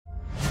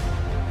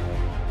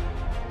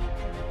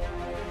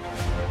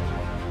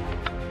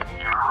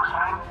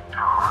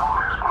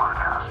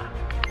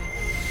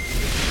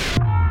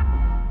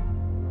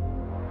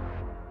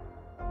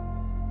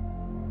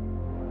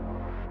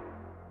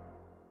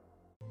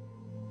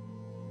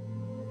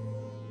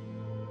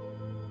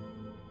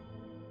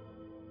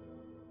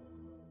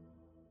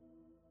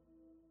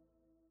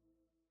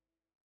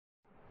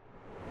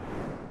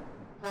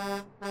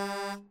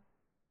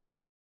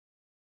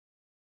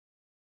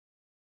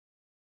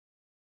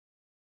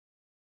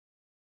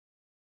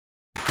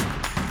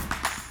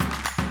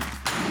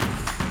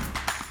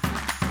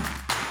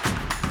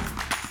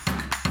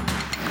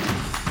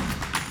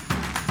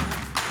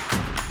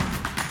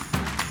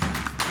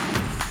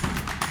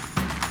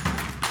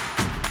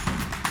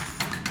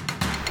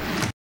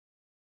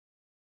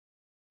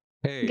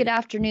Good Hey,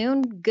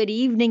 afternoon. Good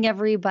evening,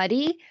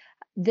 everybody.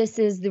 This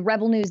is the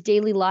Rebel News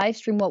Daily live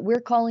stream, what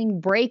we're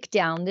calling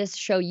Breakdown. This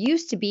show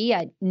used to be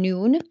at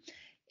noon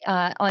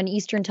on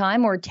Eastern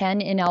Time or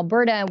 10 in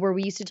Alberta, where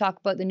we used to talk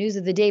about the news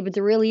of the day. But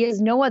there really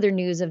is no other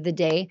news of the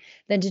day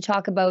than to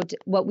talk about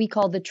what we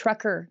call the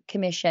Trucker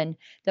Commission,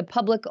 the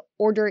Public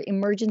Order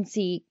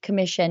Emergency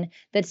Commission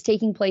that's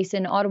taking place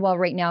in Ottawa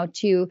right now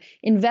to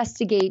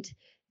investigate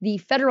the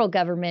federal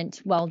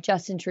government, well,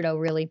 Justin Trudeau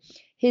really,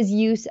 his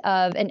use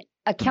of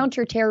a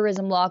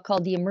counterterrorism law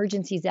called the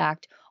Emergencies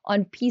Act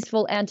on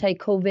peaceful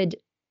anti-COVID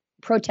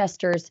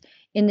protesters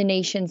in the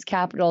nation's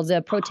capital.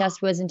 The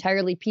protest was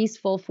entirely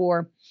peaceful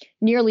for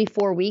nearly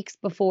 4 weeks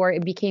before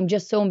it became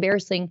just so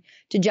embarrassing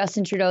to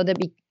Justin Trudeau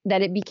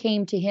that it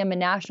became to him a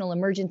national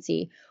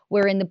emergency,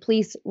 wherein the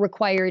police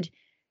required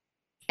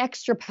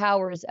extra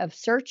powers of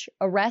search,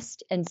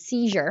 arrest, and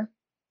seizure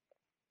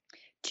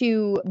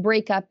to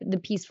break up the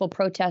peaceful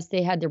protests.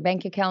 They had their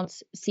bank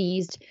accounts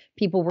seized,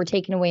 people were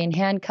taken away in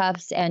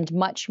handcuffs, and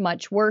much,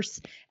 much worse,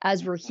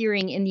 as we're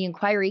hearing in the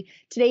inquiry.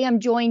 Today, I'm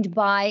joined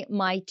by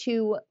my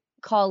two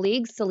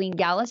colleagues, Celine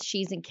Gallus,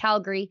 she's in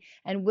Calgary,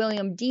 and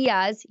William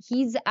Diaz.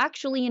 He's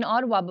actually in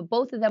Ottawa, but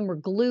both of them were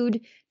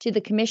glued to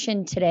the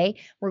commission today.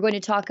 We're going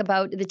to talk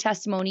about the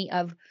testimony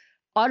of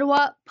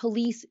Ottawa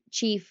Police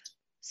Chief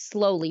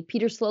Slowly.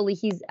 Peter Slowly,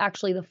 he's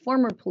actually the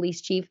former police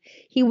chief.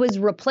 He was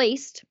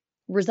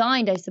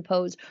resigned, I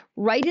suppose,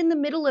 right in the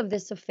middle of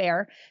this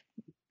affair.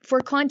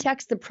 For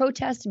context, the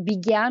protest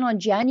began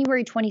on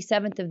January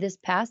 27th of this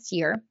past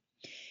year.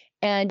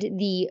 And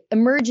the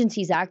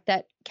Emergencies Act,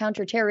 that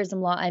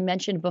counterterrorism law I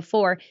mentioned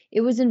before,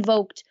 it was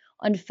invoked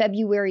on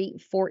February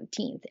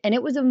 14th. And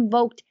it was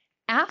invoked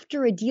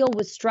after a deal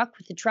was struck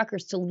with the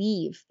truckers to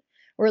leave,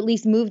 or at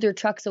least move their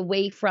trucks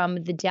away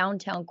from the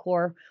downtown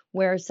core,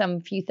 where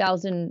some few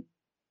thousand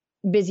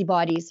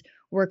busybodies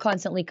were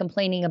constantly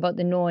complaining about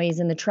the noise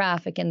and the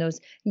traffic and those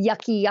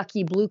yucky,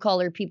 yucky blue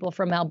collar people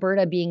from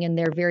Alberta being in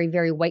their very,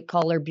 very white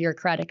collar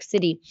bureaucratic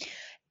city.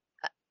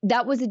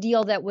 That was a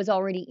deal that was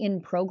already in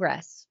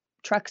progress.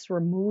 Trucks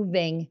were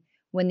moving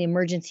when the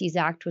Emergencies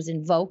Act was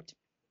invoked.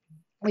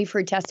 We've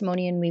heard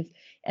testimony and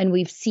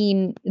we've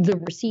seen the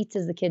receipts,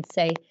 as the kids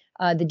say,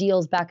 the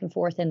deals back and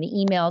forth and the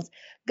emails.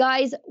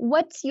 Guys,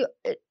 what's your?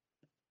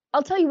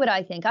 I'll tell you what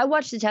I think. I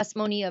watched the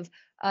testimony of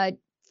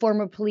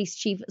former police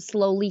chief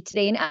Slowly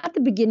today, and at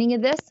the beginning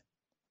of this,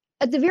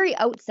 at the very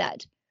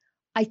outset,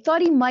 I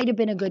thought he might have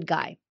been a good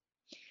guy,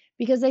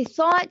 because I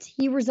thought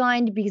he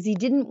resigned because he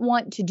didn't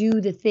want to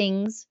do the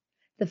things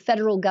the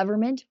federal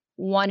government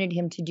wanted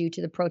him to do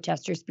to the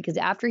protesters. Because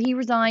after he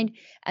resigned,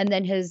 and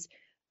then his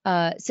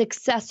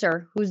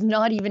successor, who's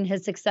not even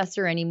his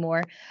successor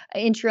anymore,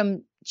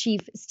 interim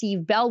chief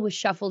Steve Bell, was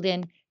shuffled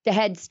in, the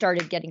heads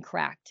started getting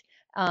cracked.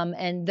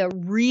 And the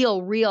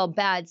real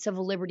bad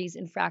civil liberties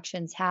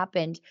infractions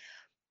happened.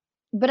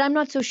 But I'm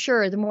not so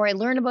sure. The more I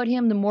learn about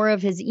him, the more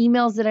of his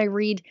emails that I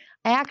read,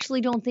 I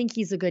actually don't think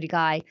he's a good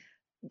guy.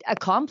 A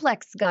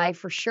complex guy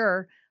for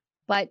sure,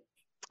 but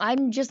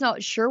I'm just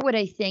not sure what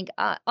I think.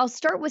 I'll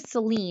start with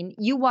Celine.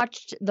 You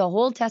watched the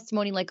whole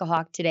testimony like a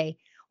hawk today.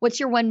 What's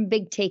your one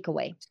big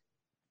takeaway?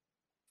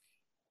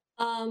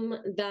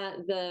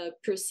 That the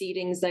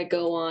proceedings that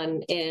go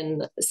on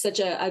in such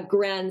a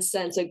grand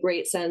sense, a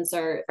great sense,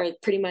 are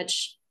pretty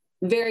much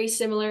very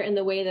similar in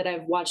the way that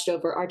I've watched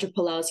over Artur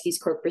Pawlowski's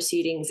court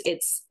proceedings.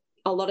 It's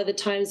a lot of the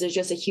times there's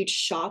just a huge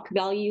shock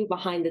value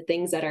behind the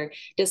things that are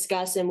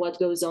discussed and what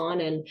goes on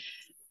and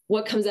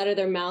what comes out of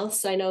their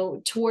mouths. I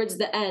know towards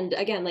the end,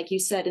 again, like you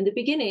said, in the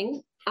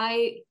beginning,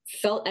 I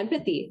felt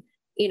empathy.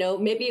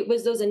 Maybe it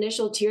was those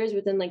initial tears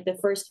within like the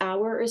first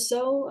hour or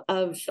so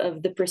of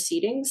the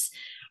proceedings.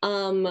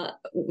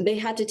 They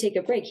had to take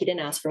a break. He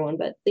didn't ask for one,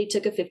 but they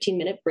took a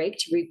 15-minute break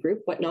to regroup,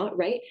 whatnot,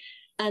 right?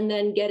 And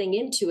then getting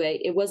into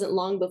it, it wasn't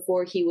long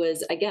before he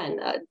was, again,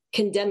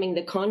 condemning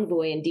the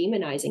convoy and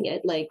demonizing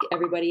it like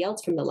everybody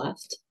else from the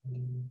left.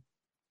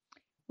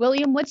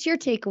 William, what's your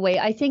takeaway?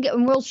 I think,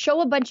 and we'll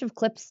show a bunch of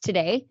clips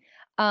today,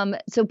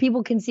 so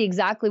people can see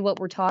exactly what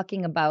we're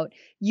talking about.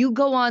 You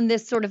go on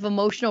this sort of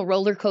emotional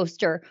roller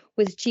coaster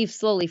with Chief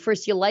Slowly.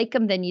 First you like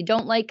him, then you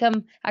don't like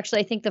him.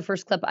 Actually, I think the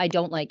first clip, I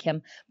don't like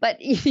him.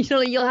 But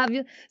you'll have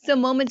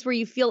some moments where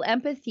you feel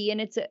empathy, and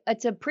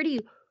it's a pretty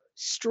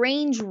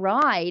strange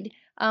ride.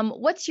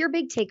 What's your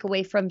big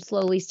takeaway from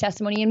Slowly's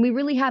testimony? And we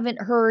really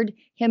haven't heard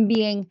him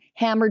being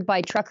hammered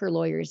by trucker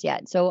lawyers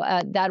yet. So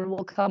that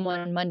will come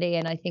on Monday,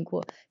 and I think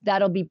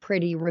that'll be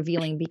pretty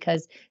revealing,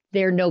 because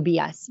they're no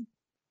BS.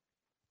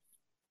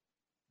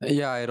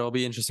 yeah, it'll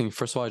be interesting.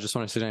 First of all, I just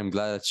want to say that I'm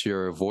glad that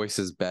your voice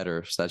is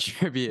better, so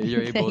that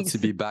you're able to Thanks.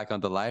 be back on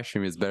the live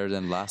stream. It's better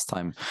than last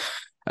time.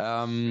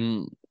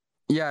 Um,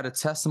 yeah, the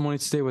testimony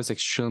today was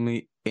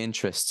extremely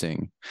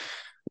interesting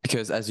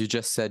because, as you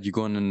just said, you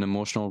go on an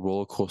emotional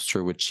roller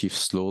coaster with Chief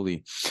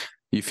Slowly.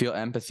 You feel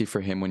empathy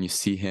for him when you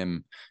see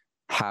him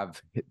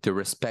have the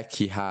respect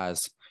he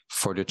has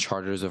for the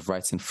charters of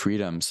rights and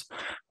freedoms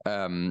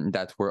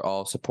that we're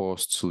all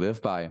supposed to live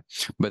by.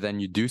 But then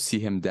you do see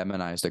him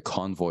demonize the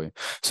convoy.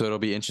 So it'll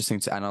be interesting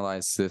to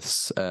analyze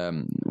this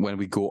when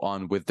we go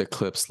on with the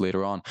clips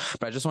later on.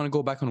 But I just want to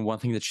go back on one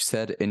thing that you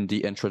said in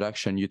the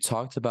introduction. You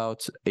talked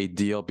about a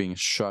deal being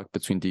struck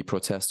between the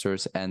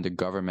protesters and the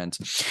government.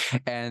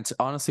 And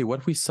honestly,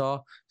 what we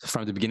saw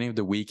from the beginning of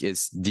the week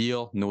is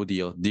deal, no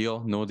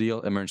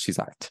deal, Emergencies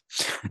Act.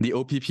 The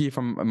OPP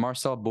from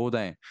Marcel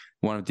Baudin,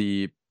 one of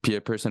the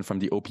person from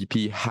the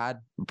OPP, had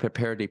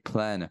prepared a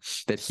plan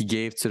that he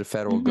gave to the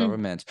federal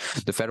government.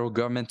 The federal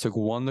government took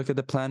one look at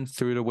the plan,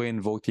 threw it away,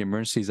 invoked the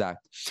Emergencies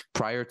Act.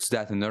 Prior to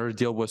that, another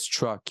deal was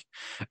struck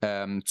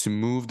to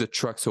move the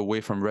trucks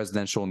away from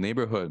residential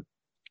neighborhood.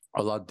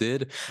 A lot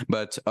did,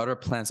 but other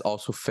plans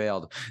also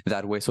failed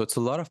that way. So it's a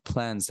lot of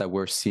plans that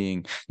we're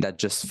seeing that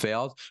just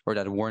failed, or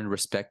that weren't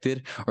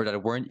respected, or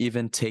that weren't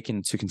even taken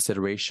into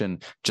consideration,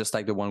 just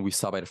like the one we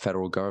saw by the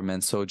federal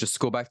government. So just to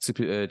go back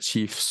to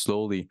Chief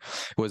Slowly,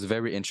 it was a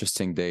very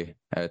interesting day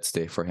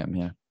today for him.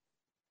 Yeah.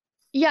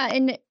 Yeah,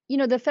 and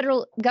the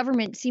federal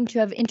government seemed to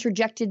have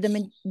interjected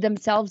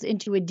themselves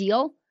into a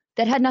deal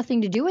that had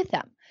nothing to do with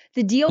them.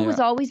 The deal was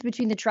always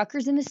between the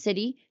truckers in the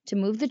city to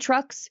move the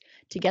trucks,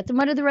 to get them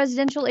out of the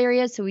residential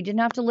areas, so we didn't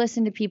have to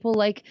listen to people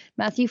like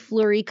Matthew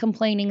Fleury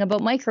complaining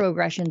about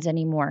microaggressions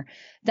anymore.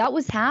 That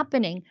was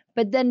happening.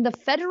 But then the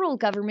federal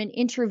government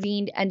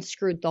intervened and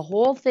screwed the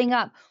whole thing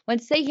up.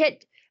 Once they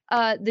hit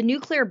the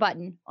nuclear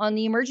button on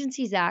the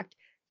Emergencies Act,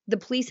 the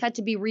police had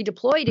to be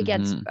redeployed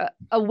against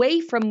away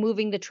from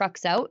moving the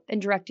trucks out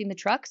and directing the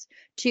trucks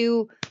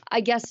to,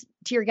 I guess,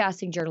 tear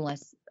gassing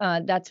journalists.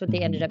 That's what they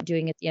ended up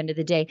doing at the end of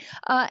the day.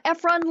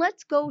 Efron,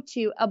 let's go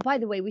to, by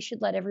the way, we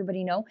should let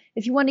everybody know,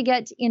 if you want to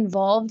get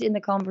involved in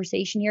the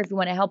conversation here, if you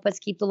want to help us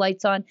keep the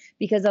lights on,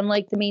 because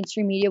unlike the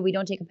mainstream media, we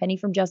don't take a penny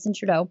from Justin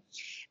Trudeau.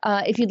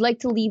 If you'd like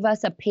to leave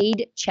us a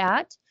paid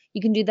chat,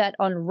 you can do that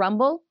on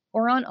Rumble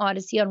or on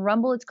Odyssey. On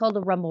Rumble, it's called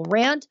a Rumble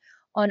Rant.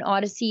 On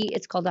Odyssey,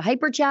 it's called a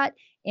Hyper Chat.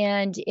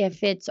 And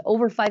if it's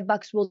over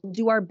 $5, we'll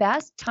do our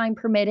best, time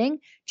permitting,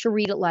 to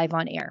read it live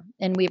on air.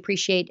 And we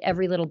appreciate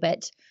every little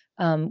bit.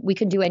 We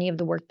can do any of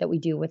the work that we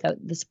do without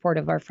the support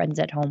of our friends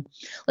at home.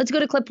 Let's go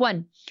to clip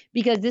 1,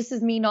 because this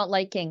is me not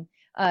liking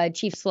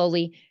Chief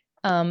Slowly.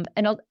 And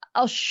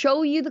I'll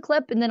show you the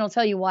clip, and then I'll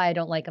tell you why I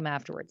don't like him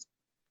afterwards.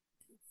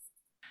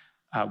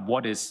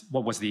 What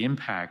was the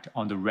impact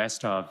on the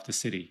rest of the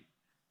city?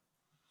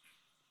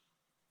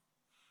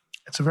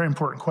 It's a very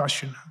important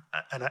question,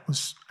 and it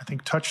was, I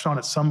think, touched on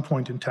at some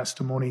point in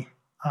testimony.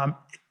 The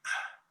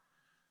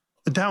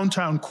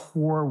downtown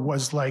core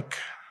was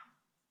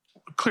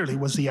clearly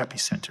was the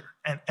epicenter,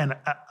 and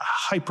a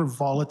hyper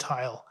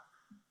volatile,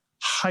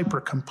 hyper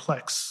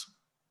complex.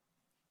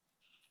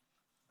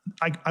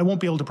 I won't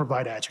be able to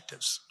provide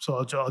adjectives, so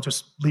I'll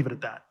just leave it at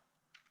that.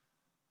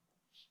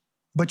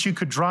 But you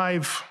could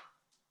drive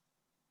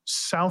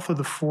south of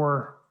the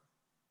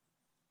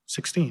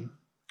 416,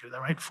 get that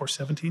right,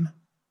 417?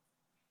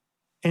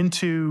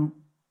 Into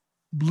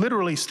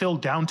literally still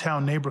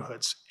downtown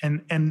neighborhoods.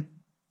 And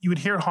you would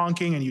hear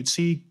honking, and you'd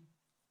see,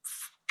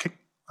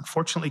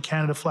 unfortunately,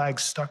 Canada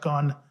flags stuck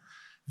on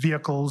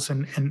vehicles,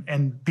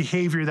 and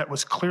behavior that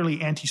was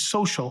clearly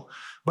antisocial,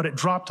 but it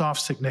dropped off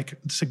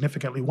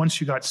significantly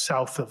once you got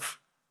south of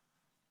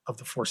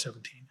the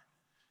 417.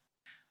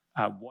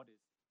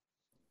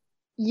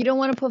 You don't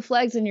want to put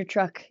flags on your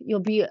truck.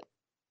 You'll be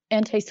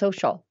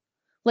antisocial.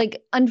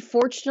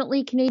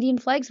 Unfortunately, Canadian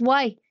flags,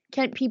 why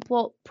can't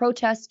people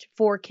protest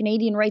for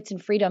Canadian rights and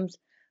freedoms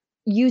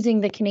using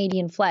the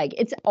Canadian flag?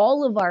 It's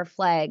all of our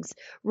flags,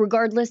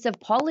 regardless of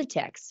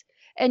politics.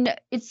 And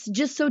it's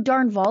just so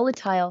darn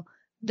volatile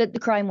that the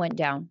crime went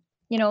down.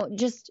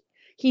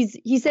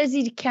 He says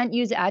he can't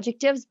use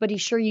adjectives, but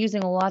he's sure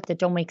using a lot that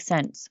don't make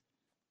sense.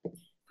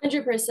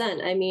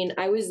 100%. I mean,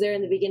 I was there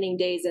in the beginning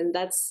days, and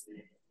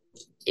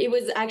it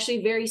was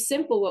actually very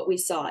simple what we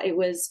saw. It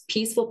was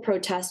peaceful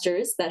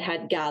protesters that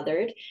had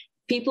gathered.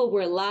 People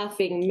were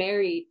laughing,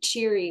 merry,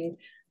 cheering.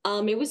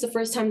 It was the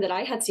first time that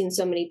I had seen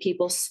so many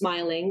people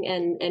smiling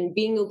and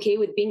being okay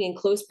with being in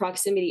close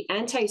proximity.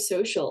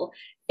 Antisocial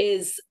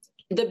is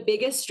the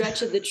biggest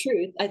stretch of the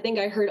truth I think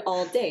I heard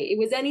all day. It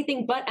was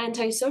anything but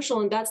antisocial,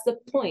 and that's the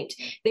point.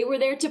 They were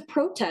there to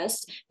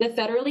protest the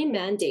federally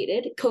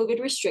mandated COVID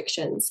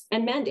restrictions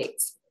and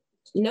mandates.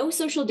 No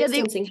social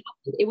distancing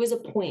happened. It was a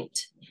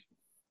point.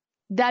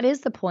 That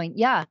is the point,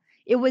 yeah.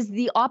 It was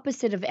the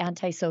opposite of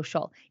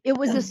antisocial. It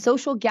was a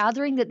social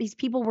gathering that these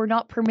people were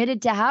not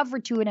permitted to have for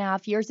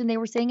 2.5 years, and they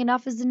were saying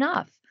enough is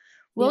enough.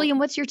 William,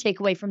 what's your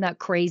takeaway from that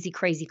crazy,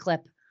 crazy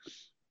clip?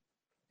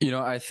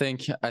 I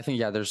think,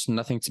 yeah, there's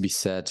nothing to be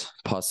said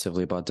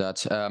positively about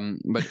that.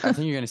 But I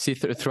think you're going to see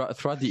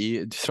throughout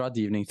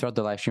the evening, throughout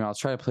the live stream, I'll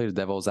try to play the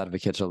devil's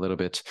advocate a little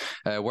bit.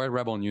 We're at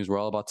Rebel News. We're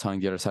all about telling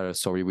the other side of the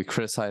story. We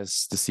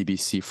criticize the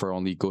CBC for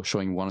only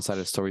showing one side of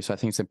the story. So I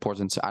think it's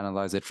important to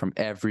analyze it from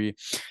every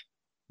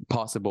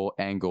possible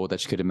angle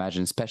that you could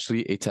imagine,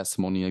 especially a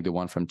testimony like the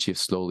one from Chief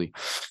Slowly.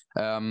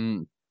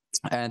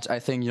 And I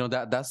think,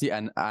 that's the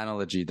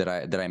analogy that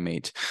I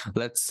made.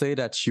 Let's say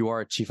that you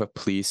are a chief of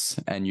police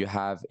and you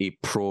have a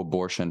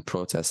pro-abortion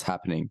protest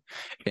happening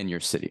in your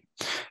city.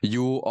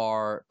 You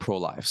are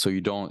pro-life, so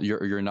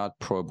you're not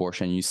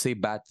pro-abortion. You say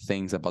bad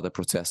things about the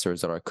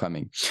protesters that are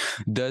coming.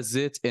 Does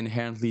it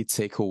inherently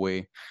take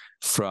away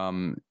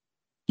from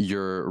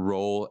your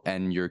role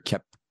and your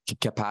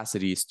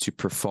capacities to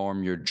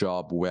perform your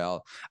job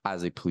well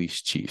as a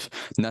police chief?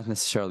 Not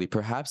necessarily.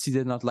 Perhaps he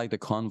did not like the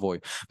convoy,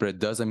 but it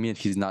doesn't mean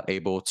he's not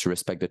able to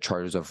respect the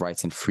charters of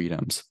rights and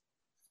freedoms.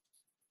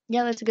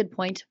 Yeah, that's a good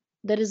point.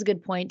 That is a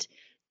good point.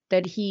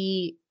 That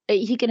he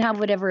can have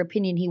whatever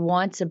opinion he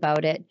wants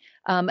about it.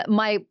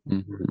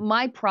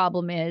 My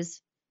problem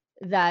is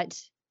that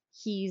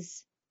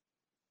he's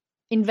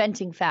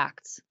inventing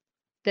facts.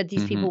 That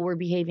these people were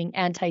behaving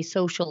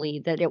antisocially,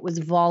 that it was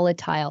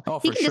volatile. Oh,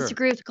 he can sure.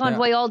 disagree with the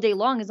convoy all day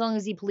long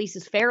as he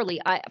polices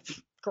fairly.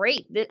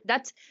 Great.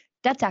 That's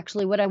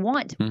actually what I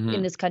want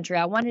in this country.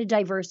 I want a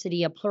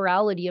diversity, a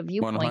plurality of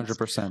viewpoints.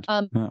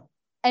 100%.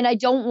 And I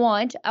don't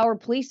want our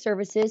police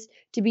services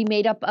to be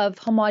made up of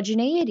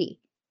homogeneity.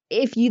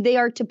 If they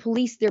are to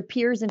police their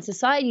peers in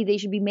society, they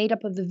should be made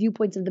up of the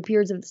viewpoints of the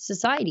peers of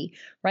society,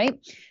 right?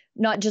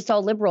 Not just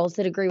all liberals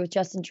that agree with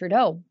Justin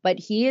Trudeau, but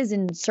he is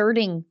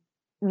inserting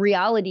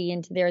reality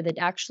into there that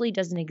actually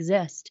doesn't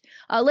exist.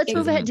 Let's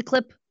move ahead to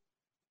clip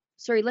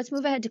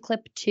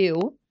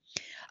 2.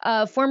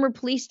 Former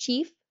police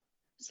chief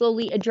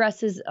slowly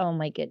addresses, oh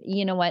my god,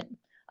 you know what?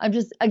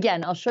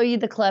 I'll show you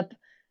the clip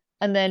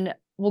and then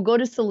we'll go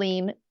to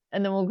Celine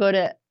and then we'll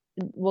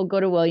go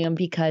to William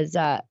because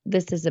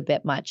this is a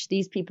bit much.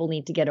 These people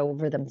need to get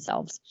over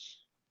themselves.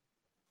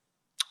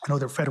 I know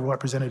they're federal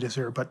representatives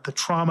here, but the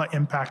trauma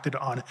impacted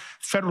on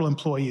federal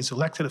employees,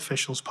 elected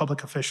officials,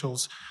 public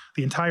officials,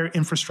 the entire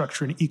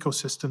infrastructure and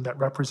ecosystem that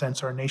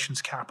represents our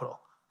nation's capital,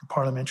 the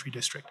parliamentary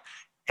district.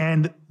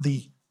 And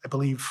I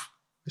believe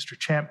Mr.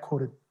 Champ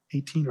quoted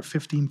 18 or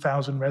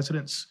 15,000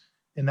 residents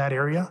in that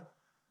area.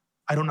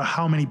 I don't know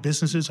how many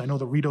businesses. I know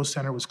the Rideau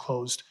Center was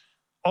closed.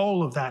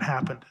 All of that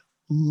happened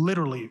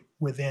literally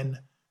within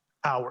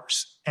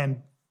hours.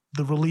 And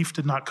the relief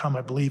did not come,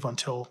 I believe,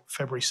 until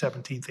February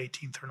 17th,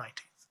 18th, or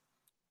 19th.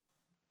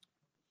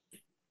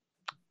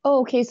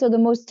 Oh, okay. So the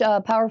most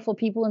powerful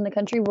people in the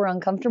country were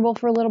uncomfortable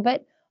for a little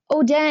bit.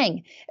 Oh,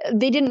 dang.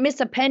 They didn't miss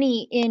a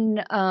penny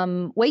in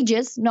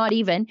wages, not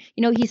even.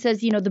 He says,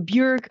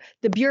 the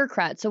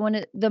bureaucrat. So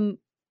when the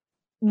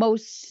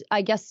most,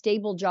 I guess,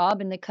 stable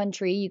job in the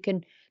country,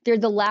 they're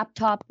the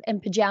laptop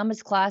and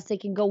pajamas class. They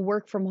can go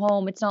work from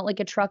home. It's not like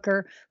a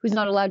trucker who's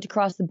not allowed to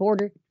cross the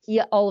border. He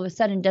all of a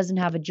sudden doesn't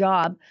have a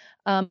job.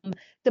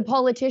 The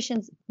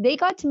politicians, they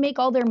got to make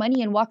all their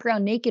money and walk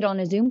around naked on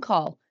a Zoom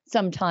call.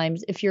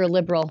 Sometimes, if you're a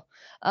liberal,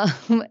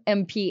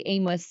 MP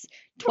Amos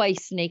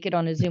twice naked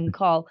on a Zoom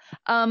call.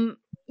 I'm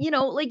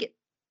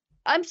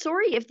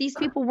sorry if these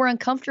people were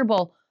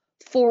uncomfortable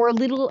for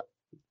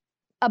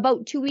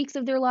about 2 weeks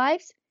of their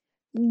lives.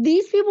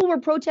 These people were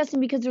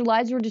protesting because their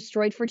lives were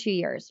destroyed for 2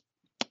 years.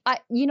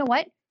 You know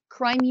what?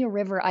 Cry me a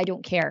river. I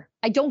don't care.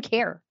 I don't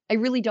care. I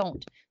really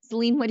don't.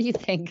 Celine, what do you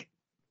think?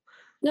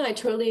 No, I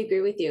totally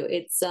agree with you.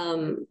 It's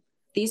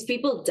these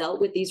people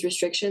dealt with these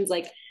restrictions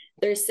like.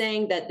 They're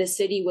saying that the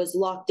city was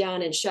locked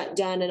down and shut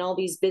down and all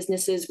these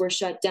businesses were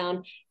shut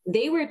down.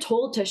 They were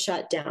told to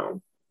shut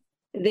down.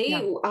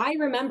 I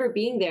remember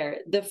being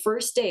there the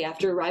first day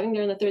after arriving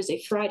there on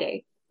the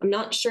Friday. I'm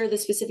not sure the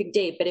specific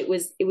date, but it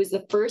was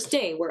the first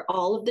day where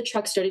all of the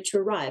trucks started to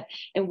arrive.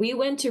 And we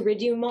went to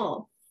Rideau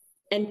Mall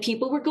and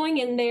people were going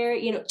in there,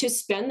 to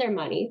spend their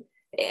money.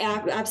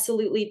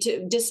 Absolutely,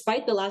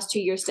 despite the last 2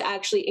 years, to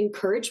actually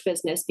encourage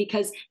business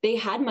because they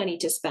had money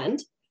to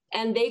spend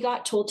and they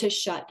got told to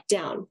shut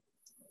down.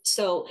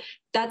 So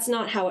that's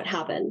not how it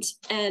happened.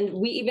 And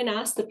we even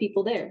asked the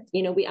people there,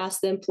 we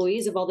asked the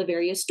employees of all the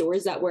various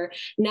stores that were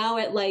now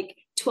at like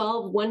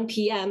 1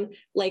 p.m.,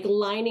 like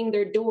lining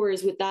their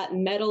doors with that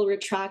metal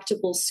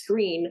retractable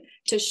screen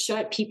to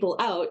shut people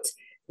out,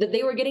 that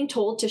they were getting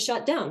told to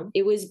shut down.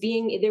 There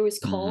was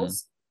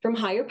calls from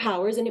higher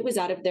powers and it was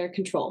out of their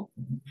control.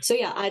 So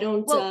yeah,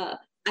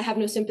 I have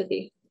no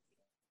sympathy.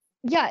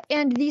 Yeah.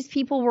 And these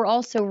people were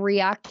also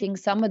reacting,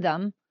 some of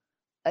them,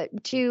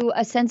 to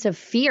a sense of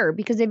fear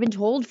because they've been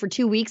told for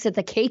 2 weeks that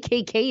the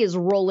KKK is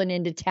rolling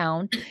into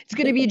town. It's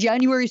going to be a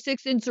January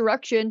 6th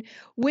insurrection.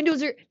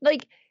 Windows are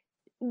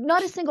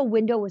not a single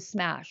window was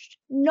smashed.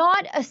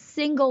 Not a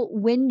single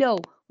window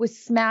was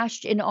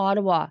smashed in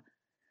Ottawa.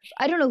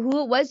 I don't know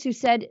who it was who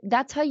said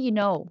that's how you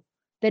know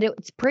that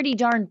it's pretty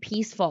darn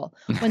peaceful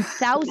when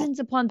thousands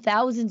upon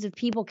thousands of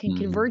people can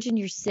converge in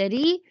your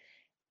city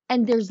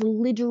and there's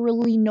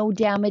literally no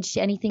damage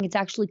to anything. It's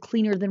actually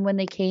cleaner than when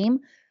they came.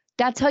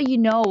 That's how you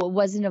know it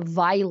wasn't a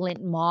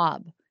violent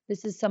mob.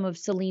 This is some of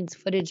Celine's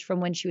footage from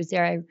when she was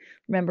there. I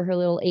remember her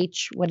little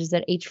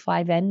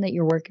H5N that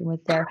you're working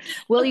with there.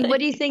 William, what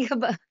do you think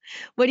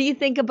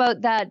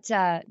about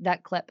that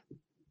clip?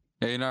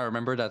 Yeah, I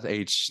remember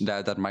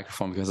that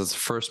microphone because it's the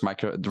first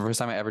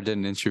time I ever did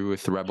an interview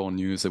with Rebel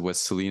News. It was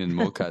Celine and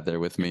Mocha there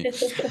with me.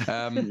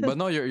 But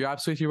no, you're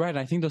absolutely right. And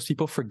I think those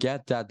people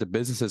forget that the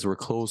businesses were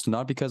closed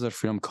not because of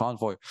Freedom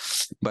Convoy,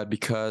 but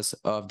because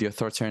of the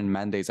authoritarian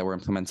mandates that were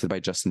implemented by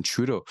Justin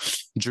Trudeau.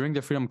 During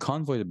the Freedom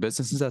Convoy, the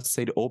businesses that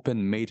stayed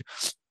open made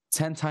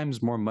 10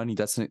 times more money.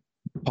 That's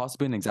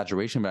possibly an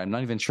exaggeration, but I'm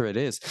not even sure it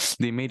is.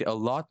 They made a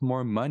lot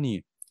more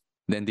money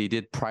than they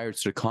did prior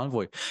to the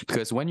convoy,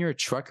 because when you're a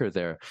trucker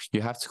there,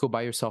 you have to go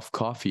buy yourself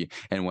coffee.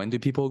 And when do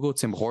people go?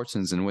 Tim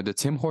Hortons. And with the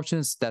Tim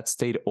Hortons that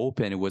stayed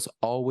open, it was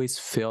always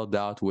filled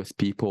out with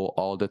people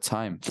all the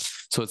time.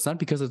 So it's not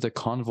because of the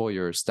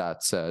convoyers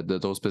that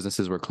those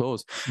businesses were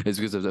closed. It's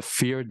because of the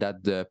fear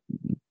that the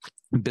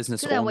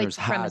business owners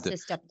had.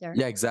 Up there.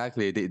 Yeah,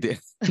 exactly.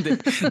 It's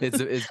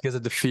because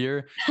of the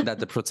fear that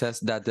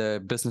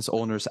the business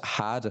owners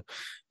had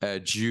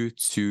due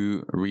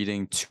to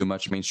reading too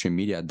much mainstream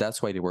media.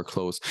 That's why they were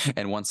closed.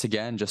 And once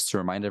again, just to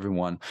remind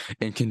everyone,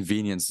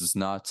 inconvenience does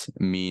not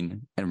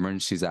mean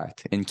Emergencies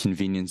Act.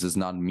 Inconvenience does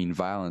not mean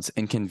violence.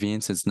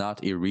 Inconvenience is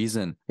not a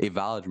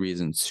valid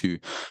reason to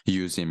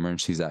use the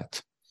Emergencies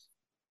Act.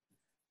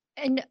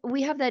 And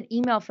we have that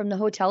email from the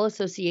Hotel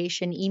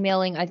Association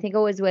emailing, I think it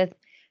was with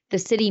the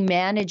city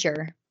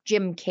manager,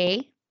 Jim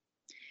Kay,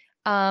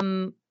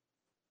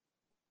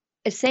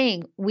 is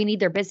saying we need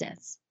their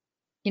business.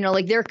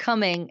 Like they're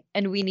coming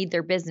and we need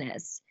their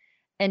business.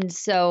 And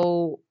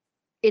so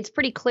it's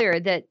pretty clear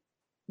that,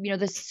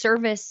 the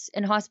service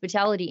and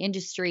hospitality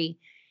industry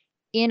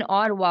in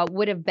Ottawa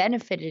would have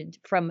benefited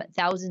from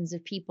thousands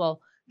of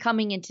people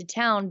coming into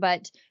town,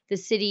 but the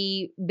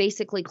city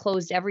basically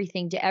closed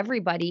everything to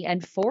everybody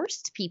and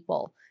forced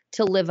people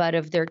to live out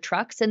of their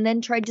trucks, and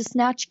then tried to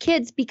snatch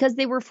kids because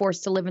they were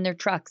forced to live in their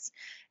trucks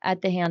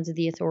at the hands of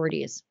the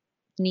authorities.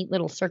 Neat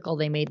little circle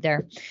they made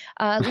there.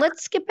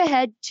 Let's skip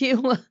ahead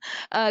to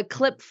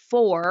clip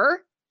 4,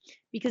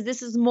 because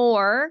this is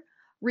more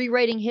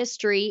rewriting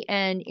history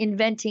and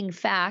inventing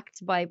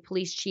fact by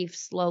Police Chief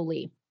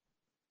Slowly.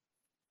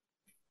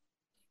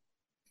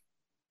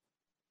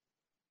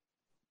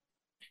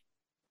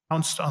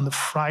 Announced on the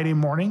Friday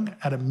morning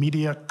at a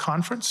media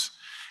conference.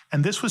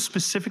 And this was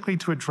specifically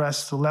to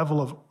address the level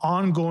of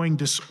ongoing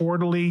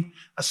disorderly,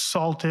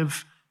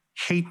 assaultive,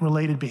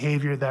 hate-related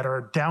behavior that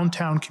our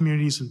downtown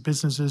communities and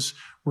businesses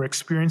were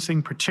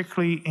experiencing,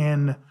 particularly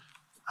in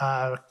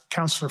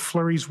Councillor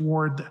Fleury's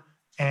ward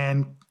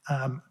and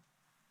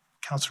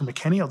Councillor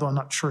McKenney, although I'm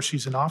not sure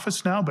she's in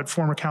office now, but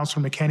former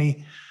Councillor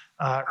McKenney,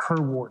 her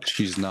ward.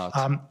 She's not.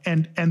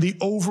 And the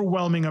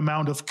overwhelming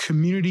amount of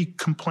community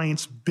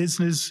complaints,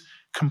 business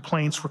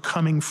complaints were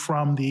coming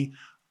from the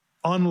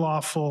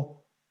unlawful,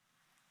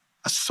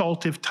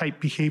 assaultive type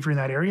behavior in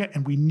that area,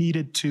 and we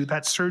needed to,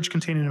 that surge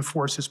containment and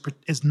force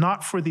is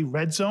not for the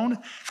red zone,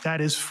 that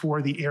is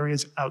for the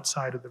areas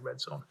outside of the red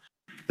zone.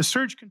 The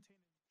surge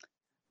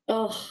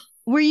containment.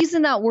 We're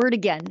using that word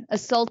again,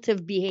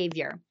 assaultive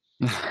behavior.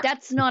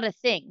 That's not a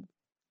thing.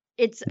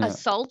 It's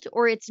assault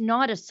or it's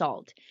not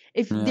assault.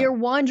 If they're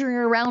wandering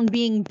around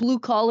being blue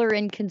collar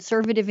and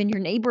conservative in your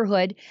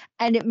neighborhood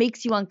and it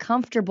makes you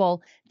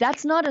uncomfortable,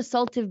 that's not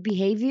assaultive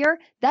behavior.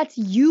 That's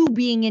you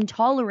being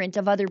intolerant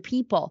of other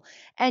people.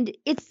 And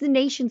it's the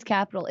nation's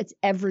capital. It's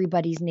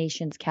everybody's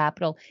nation's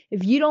capital.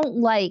 If you don't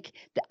like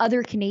the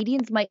other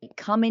Canadians might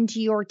come into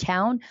your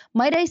town,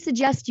 might I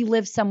suggest you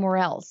live somewhere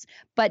else?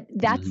 But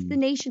that's the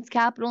nation's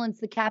capital, and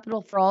it's the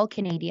capital for all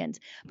Canadians.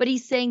 But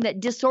he's saying that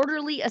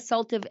disorderly,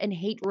 assaultive, and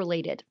hate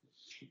related.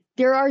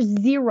 There are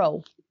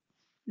zero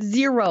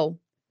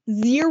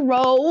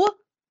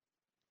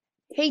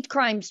hate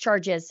crimes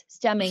charges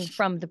stemming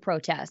from the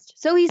protest.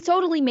 So he's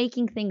totally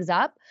making things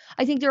up.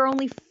 I think there are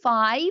only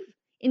 5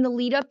 in the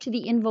lead up to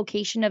the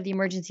invocation of the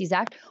Emergencies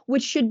Act,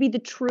 which should be the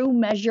true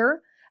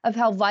measure of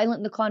how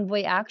violent the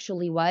convoy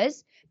actually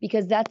was,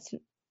 because that's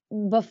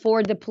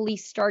before the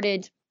police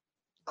started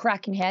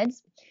cracking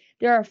heads.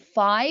 There are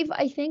 5,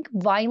 I think,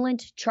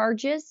 violent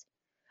charges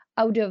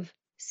out of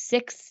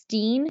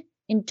 16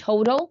 in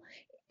total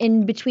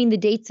in between the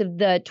dates of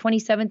the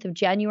 27th of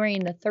January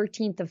and the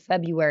 13th of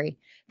February.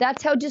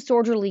 That's how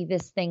disorderly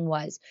this thing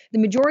was. The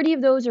majority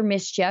of those are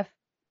mischief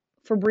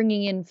for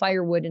bringing in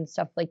firewood and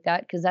stuff like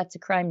that, because that's a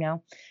crime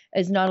now.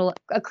 It's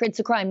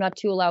a crime not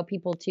to allow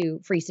people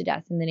to freeze to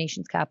death in the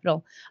nation's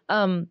capital.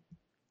 And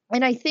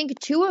I think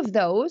 2 of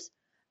those,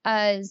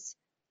 as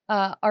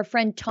our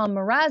friend Tom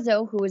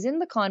Marazzo, who was in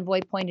the convoy,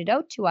 pointed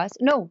out to us.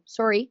 No,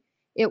 sorry,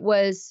 it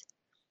was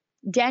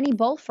Danny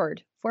Bulford,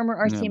 former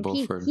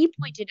RCMP.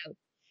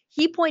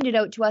 He pointed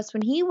out to us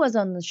when he was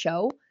on the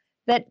show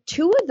that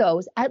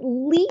at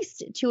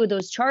least two of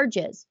those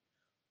charges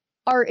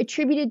are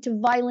attributed to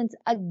violence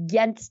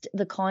against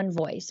the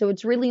convoy. So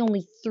it's really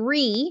only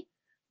 3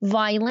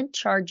 violent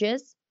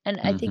charges. And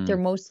I think they're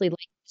mostly like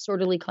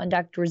disorderly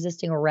conduct,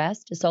 resisting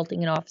arrest,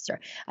 assaulting an officer.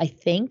 I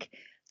think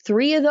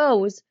 3 of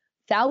those,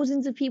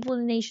 thousands of people in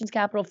the nation's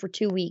capital for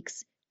 2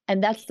 weeks.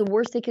 And that's the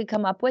worst they could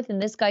come up with. And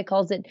this guy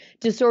calls it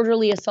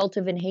disorderly,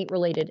 assaultive, and hate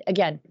related.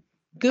 Again,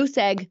 goose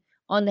egg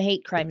on the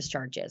hate crimes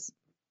charges.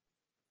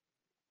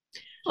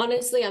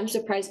 Honestly, I'm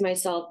surprised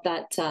myself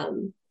that,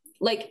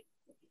 like,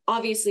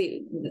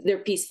 obviously they're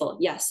peaceful.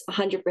 Yes,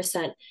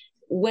 100%.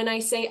 When I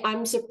say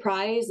I'm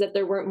surprised that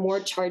there weren't more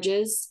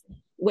charges,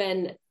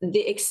 when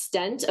the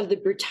extent of the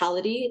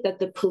brutality that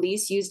the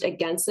police used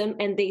against them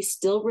and they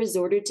still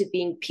resorted to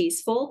being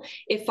peaceful.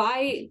 If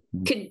I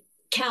could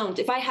count,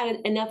 if I had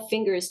enough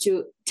fingers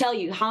to tell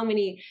you how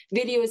many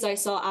videos I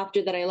saw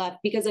after that I left,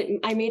 because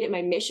I made it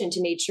my mission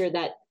to make sure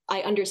that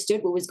I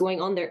understood what was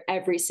going on there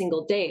every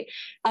single day,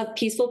 of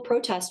peaceful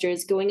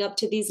protesters going up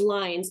to these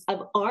lines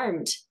of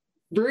armed,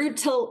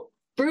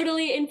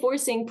 brutally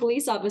enforcing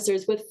police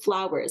officers with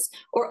flowers,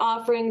 or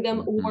offering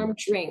them warm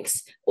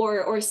drinks,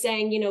 or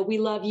saying, you know, we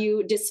love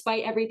you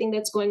despite everything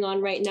that's going on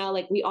right now.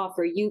 Like, we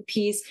offer you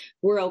peace.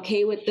 We're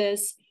okay with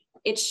this.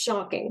 It's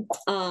shocking.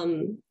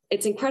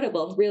 It's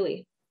incredible,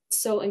 really.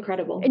 So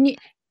incredible.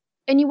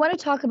 And you want to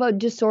talk about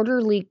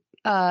disorderly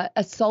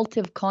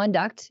assaultive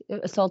conduct.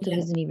 Assaultive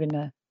isn't even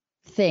a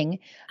thing.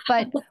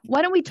 But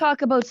why don't we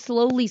talk about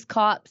Slowly's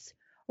cops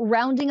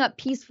rounding up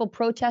peaceful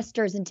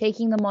protesters and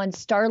taking them on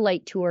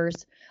Starlight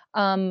tours?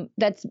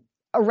 That's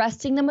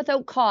arresting them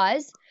without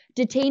cause,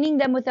 detaining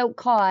them without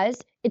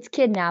cause. It's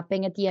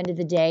kidnapping at the end of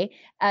the day,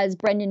 as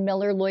Brendan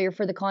Miller, lawyer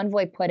for the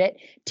convoy, put it.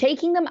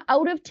 Taking them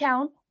out of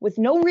town with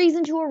no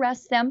reason to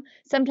arrest them,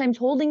 sometimes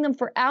holding them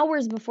for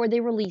hours before they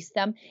release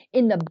them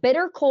in the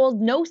bitter cold,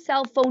 no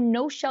cell phone,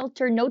 no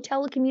shelter, no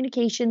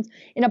telecommunications,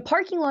 in a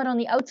parking lot on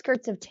the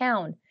outskirts of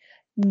town.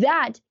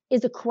 That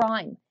is a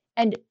crime.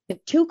 And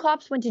 2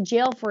 cops went to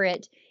jail for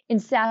it in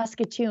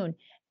Saskatoon.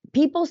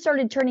 People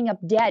started turning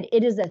up dead.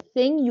 It is a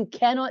thing you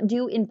cannot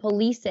do in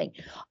policing.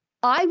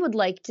 I would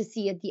like to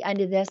see at the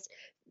end of this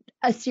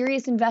a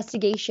serious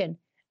investigation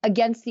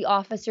against the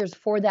officers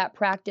for that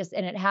practice,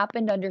 and it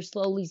happened under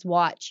Slowly's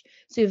watch.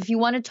 So if you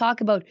want to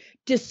talk about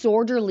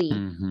disorderly,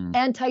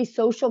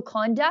 antisocial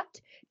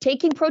conduct,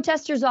 taking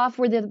protesters off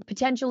where the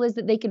potential is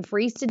that they can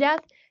freeze to death,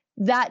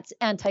 that's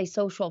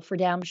antisocial for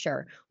damn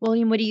sure.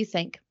 William, what do you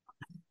think?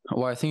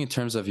 Well, I think in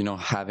terms of, you know,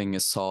 having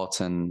assault,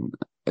 and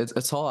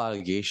it's all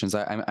allegations.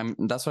 I'm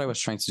that's what I was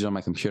trying to do on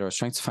my computer. I was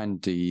trying to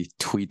find the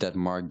tweet that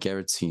Mark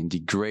Gerretsen, the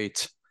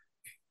great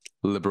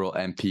Liberal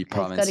MP,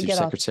 Province Chief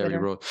Secretary,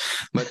 wrote.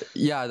 But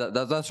yeah,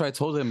 that's what I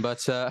told him.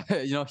 But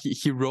you know,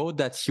 he wrote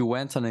that he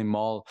went on a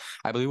mall,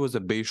 I believe it was a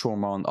Bayshore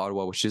Mall in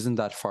Ottawa, which isn't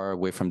that far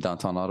away from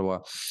downtown Ottawa,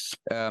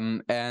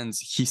 and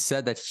he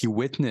said that he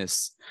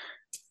witnessed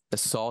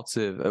assaults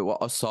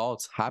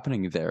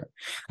happening there,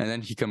 and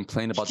then he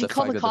complained about the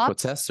fact that the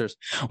protesters,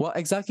 well,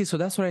 exactly, so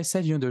that's what I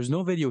said, you know, there's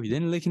no video, he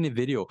didn't leak any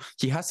video,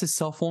 he has his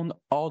cell phone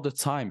all the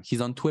time, he's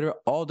on Twitter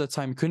all the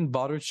time, couldn't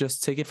bother to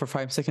just take it for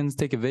 5 seconds,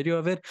 take a video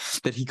of it.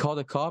 That he called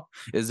a cop,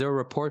 is there a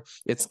report?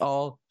 It's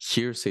all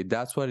hearsay.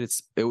 That's what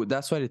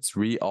it's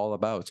really all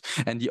about.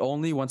 And the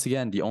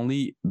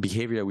only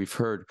behavior that we've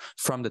heard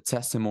from the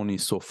testimony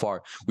so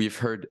far, we've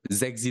heard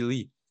Zexi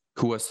Lee,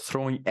 who was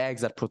throwing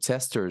eggs at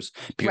protesters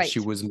because she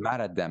was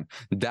mad at them.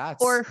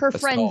 That's or her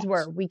friends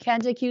were. We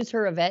can't accuse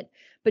her of it,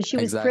 but she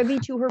was privy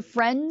to her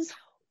friends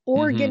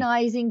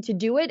organizing to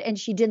do it, and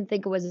she didn't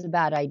think it was a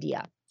bad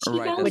idea.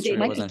 Which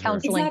might be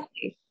counseling.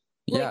 Exactly.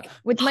 Yeah.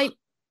 Which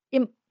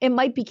it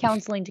might be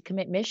counseling to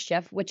commit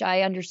mischief, which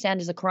I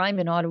understand is a crime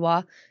in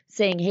Ottawa,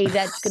 saying, hey,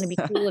 that's going to be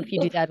cool if you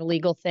do that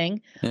illegal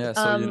thing. Yeah,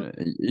 so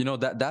you know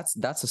that's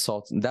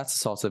assault.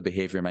 That's assaultive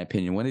behavior, in my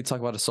opinion. When they talk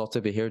about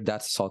assaultive behavior,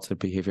 that's assaultive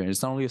behavior. And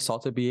it's not only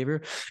assaultive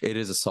behavior, it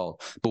is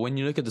assault. But when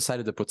you look at the side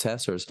of the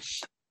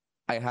protesters,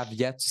 I have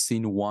yet to see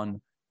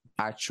one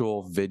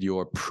actual video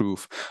or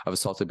proof of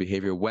assaultive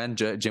behavior. When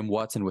Jim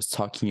Watson was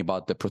talking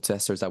about the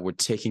protesters that were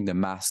taking the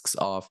masks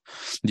off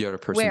the other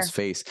person's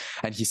face,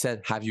 and he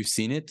said, have you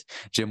seen it,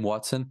 Jim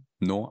Watson?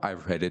 No,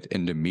 I've read it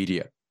in the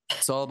media.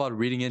 It's all about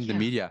reading in the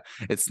media.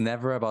 It's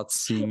never about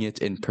seeing it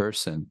in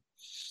person.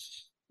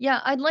 Yeah,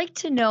 I'd like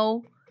to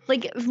know,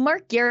 like, if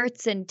Mark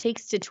Gerretsen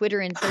takes to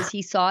Twitter and says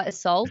he saw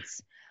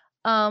assaults,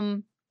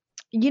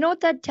 you know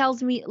what that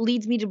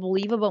leads me to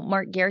believe about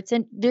Mark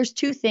Gerretsen? There's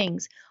 2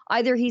 things.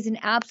 Either he's an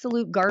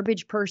absolute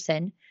garbage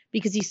person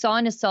because he saw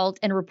an assault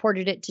and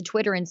reported it to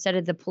Twitter instead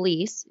of the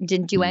police,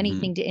 didn't do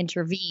anything to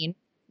intervene.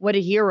 What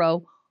a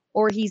hero.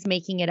 Or he's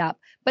making it up.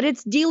 But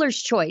it's dealer's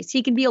choice.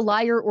 He can be a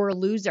liar or a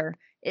loser.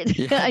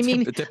 I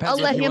mean, I'll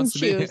let him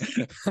choose.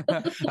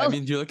 I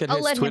mean, you look at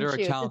his Twitter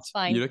account.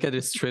 You look at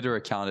his Twitter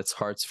account, it's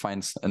hard to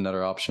find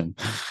another option.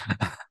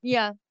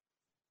 Yeah.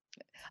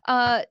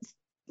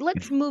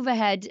 Let's move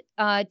ahead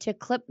to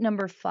clip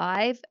number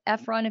 5.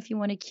 Efron, if you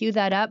want to cue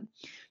that up,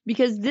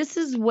 because this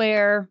is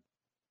where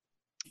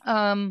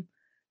a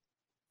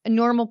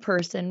normal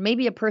person,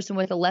 maybe a person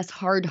with a less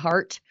hard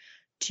heart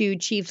to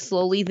Chief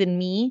Slowly than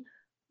me,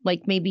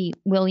 like maybe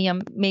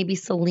William, maybe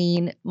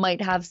Celine,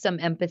 might have some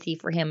empathy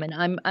for him.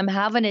 And I'm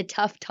having a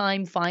tough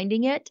time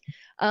finding it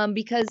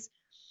because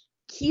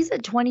he's a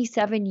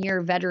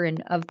 27-year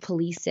veteran of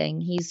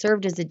policing. He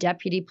served as a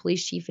deputy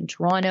police chief in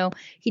Toronto.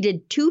 He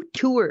did 2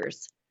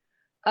 tours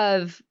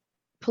of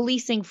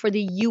policing for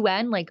the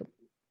UN, like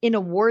in a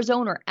war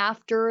zone or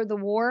after the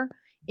war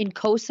in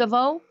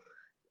Kosovo.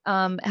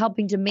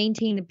 helping to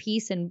maintain the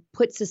peace and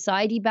put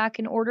society back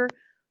in order.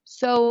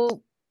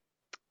 So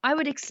I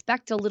would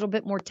expect a little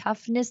bit more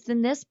toughness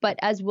than this. But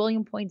as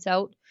William points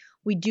out,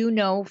 we do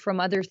know from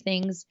other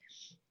things,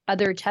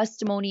 other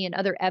testimony and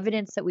other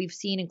evidence that we've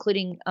seen,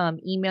 including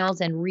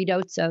emails and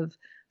readouts of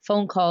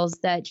phone calls,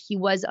 that he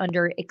was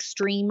under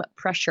extreme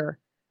pressure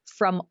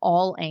from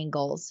all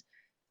angles.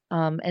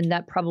 And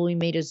that probably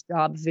made his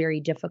job very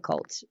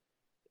difficult.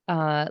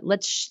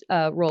 Let's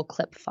roll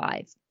clip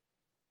 5.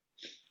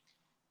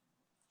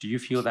 Do you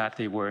feel that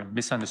they were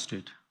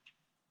misunderstood?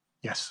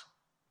 Yes.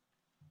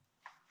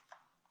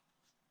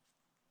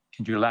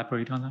 Can you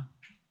elaborate on that?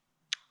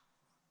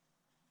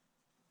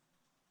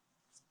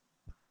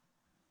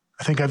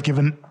 I think I've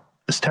given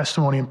this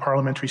testimony in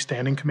parliamentary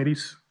standing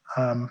committees.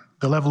 The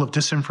level of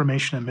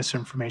disinformation and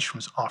misinformation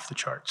was off the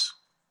charts.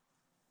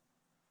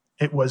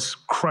 It was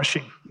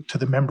crushing to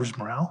the members'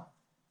 morale.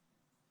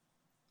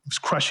 It was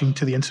crushing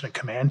to the incident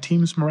command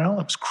team's morale.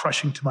 It was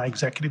crushing to my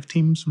executive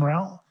team's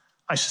morale.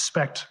 I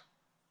suspect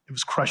it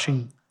was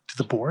crushing to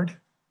the board. It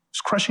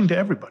was crushing to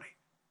everybody.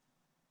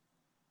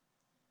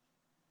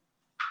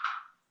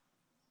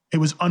 It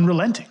was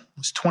unrelenting. It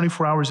was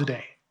 24 hours a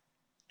day.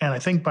 And I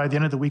think by the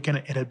end of the weekend,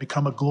 it had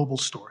become a global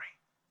story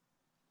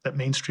that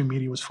mainstream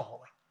media was following.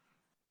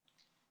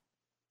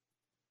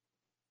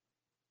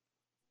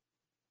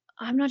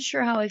 I'm not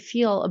sure how I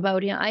feel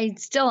about it.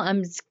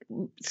 I'm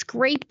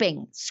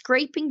scraping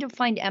to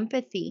find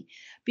empathy,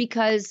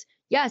 because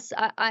yes,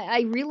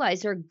 I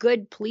realize there are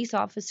good police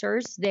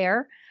officers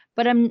there,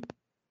 but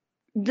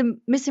the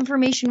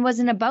misinformation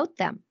wasn't about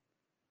them.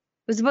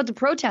 It was about the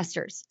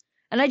protesters.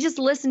 And I just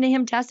listened to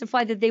him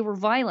testify that they were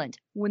violent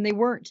when they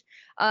weren't.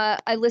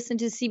 I listened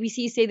to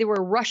CBC say they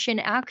were Russian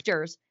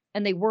actors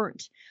and they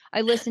weren't.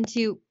 I listened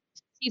to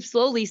Steve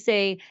Slowly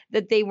say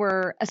that they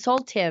were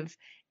assaultive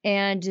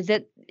and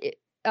that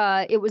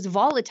it was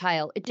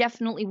volatile. It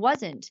definitely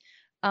wasn't.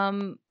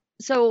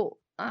 So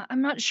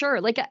I'm not sure.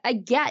 Like, I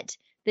get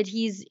that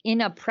he's in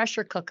a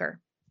pressure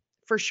cooker,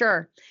 for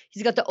sure.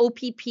 He's got the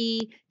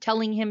OPP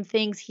telling him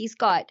things. He's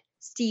got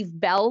Steve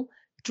Bell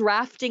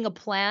drafting a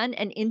plan,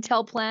 an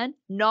intel plan,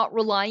 not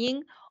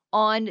relying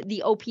on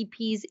the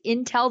OPP's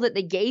intel that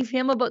they gave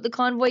him about the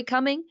convoy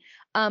coming.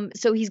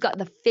 So he's got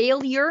the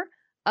failure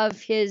of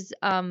his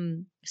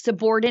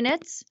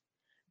subordinates,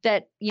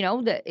 that,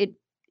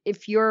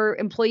 if your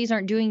employees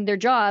aren't doing their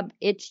job,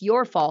 it's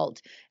your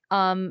fault.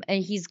 And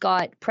he's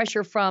got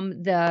pressure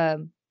from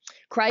the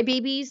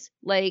crybabies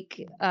like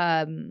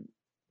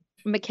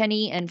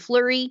McKenney and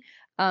Fleury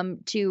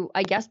to,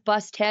 I guess,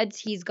 bust heads.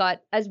 He's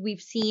got, as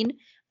we've seen,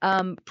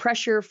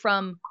 pressure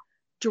from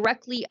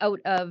directly out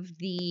of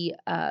the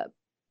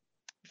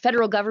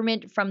federal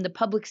government, from the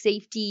public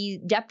safety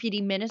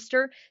deputy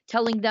minister,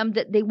 telling them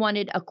that they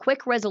wanted a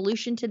quick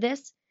resolution to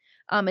this.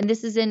 And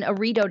this is in a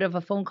readout of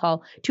a phone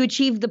call, to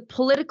achieve the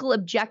political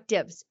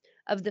objectives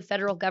of the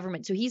federal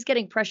government. So he's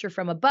getting pressure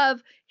from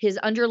above. His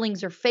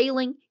underlings are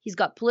failing. He's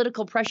got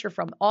political pressure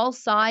from all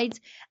sides,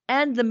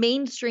 and the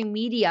mainstream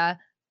media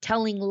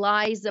telling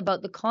lies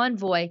about the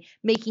convoy,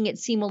 making it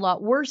seem a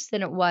lot worse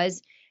than it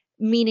was.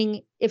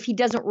 Meaning, if he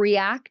doesn't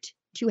react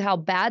to how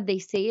bad they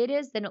say it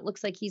is, then it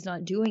looks like he's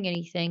not doing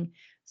anything.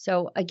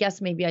 So I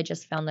guess maybe I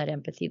just found that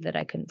empathy that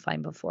I couldn't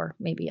find before.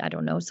 Maybe, I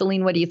don't know.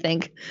 Celine, what do you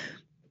think?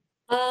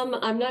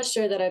 I'm not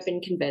sure that I've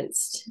been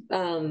convinced.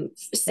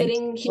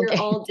 Sitting here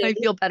all day I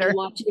feel better. and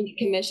watching the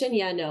commission,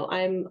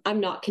 I'm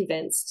not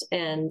convinced.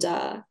 And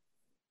I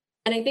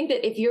think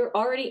that if you're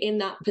already in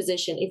that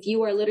position, if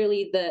you are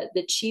literally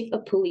the chief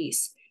of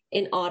police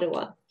in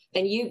Ottawa,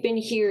 and you've been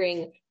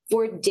hearing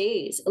for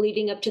days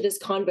leading up to this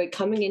convoy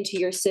coming into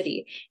your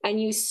city,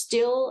 and you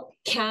still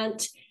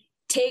can't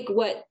take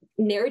what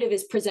narrative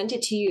is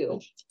presented to you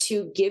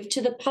to give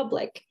to the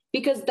public,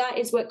 because that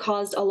is what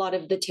caused a lot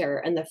of the terror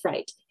and the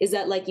fright, is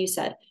that, like you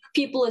said,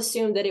 people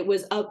assumed that it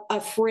was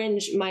a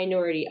fringe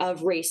minority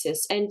of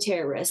racists and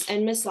terrorists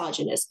and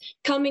misogynists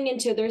coming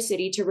into their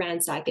city to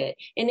ransack it.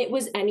 And it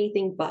was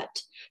anything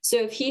but. So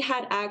if he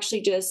had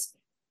actually just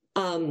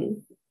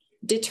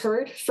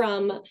deterred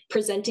from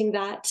presenting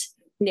that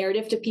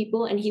narrative to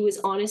people, and he was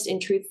honest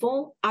and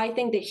truthful, I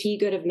think that he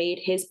could have made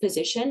his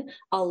position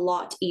a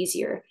lot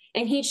easier.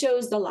 And he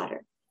chose the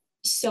latter.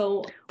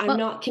 So I'm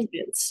not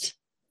convinced.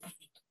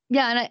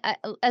 Yeah, and I,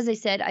 as I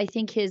said, I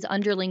think his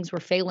underlings were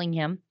failing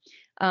him.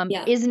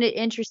 Isn't it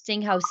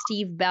interesting how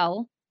Steve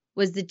Bell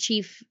was the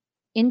chief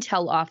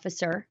intel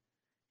officer,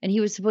 and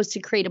he was supposed to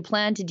create a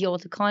plan to deal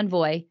with the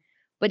convoy,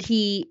 but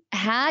he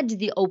had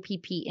the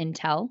OPP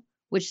intel,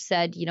 which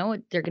said,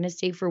 they're going to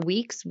stay for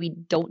weeks. We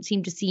don't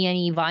seem to see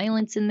any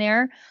violence in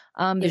there.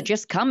 They're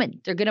just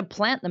coming. They're going to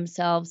plant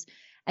themselves.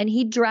 And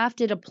he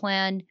drafted a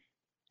plan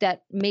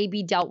that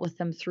maybe dealt with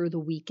them through the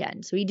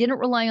weekend. So he didn't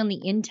rely on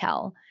the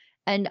intel.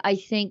 And I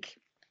think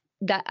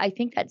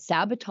that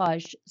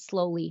sabotaged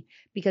Slowly,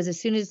 because as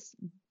soon as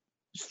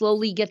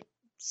Slowly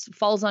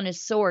falls on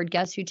his sword,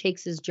 guess who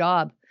takes his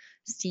job?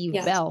 Steve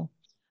Bell.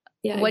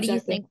 Yeah, what do you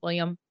think,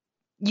 William?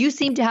 You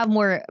seem to have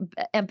more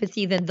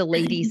empathy than the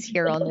ladies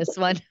here on this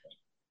one.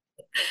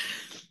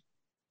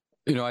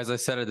 As I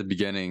said at the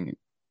beginning,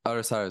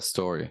 other side of the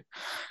story.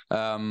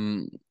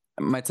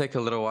 Might take a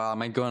little while. I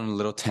might go on a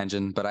little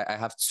tangent, but I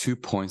have 2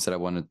 points that I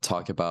want to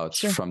talk about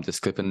from this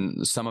clip,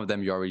 and some of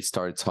them you already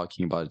started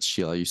talking about.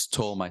 Sheila, you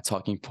stole my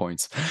talking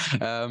points.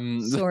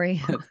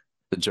 Sorry.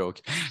 The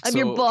joke. I'm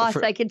your boss.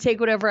 I can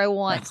take whatever I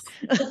want.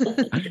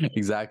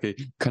 Exactly.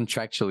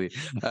 Contractually.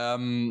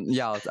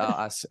 I'll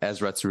ask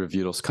Ezra to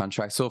review those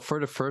contracts. So for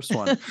the first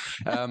one,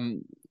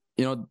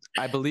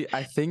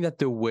 I think that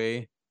the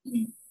way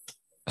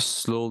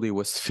Slowly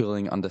was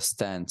feeling on the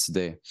stand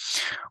today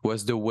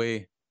was the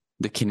way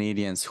the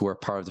Canadians who were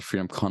part of the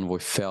Freedom Convoy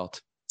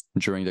felt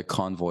during the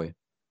convoy.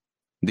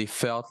 They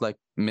felt like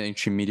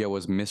mainstream media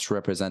was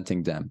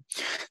misrepresenting them.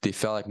 They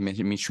felt like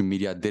mainstream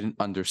media didn't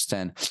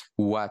understand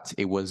what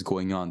it was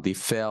going on. They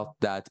felt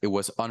that it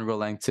was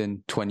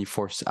unrelenting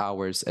 24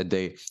 hours a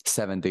day,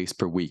 7 days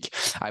per week.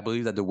 I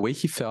believe that the way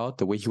he felt,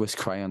 the way he was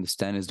crying on the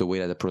stand is the way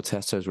that the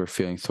protesters were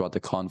feeling throughout the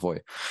convoy.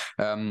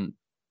 And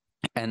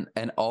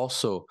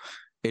also,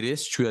 it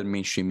is true that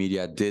mainstream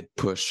media did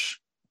push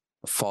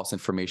false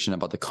information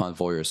about the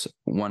convoyers,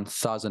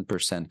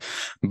 1000%.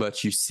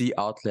 But you see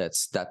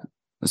outlets that,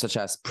 such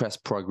as Press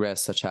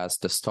Progress, such as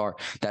The Star,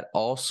 that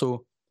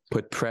also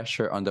put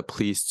pressure on the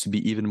police to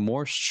be even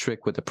more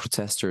strict with the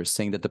protesters,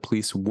 saying that the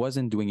police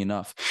wasn't doing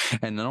enough.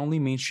 And not only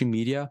mainstream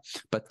media,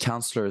 but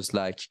counselors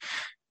like,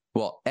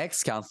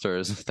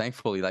 ex-counselors,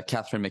 thankfully, like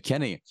Catherine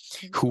McKinney,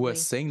 who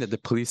was saying that the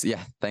police,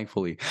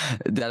 thankfully,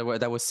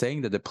 that was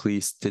saying that the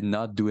police did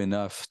not do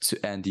enough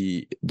to end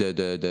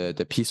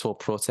the peaceful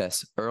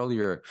protests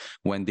earlier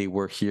when they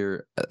were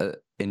here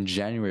in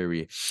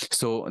January.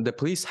 So the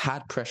police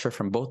had pressure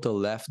from both the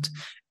left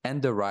and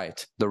the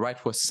right. The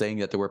right was saying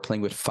that they were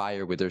playing with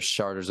fire with their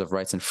charters of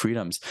rights and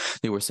freedoms.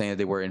 They were saying that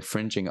they were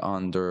infringing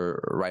on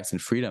their rights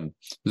and freedom,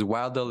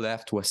 while the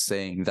left was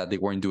saying that they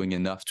weren't doing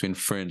enough to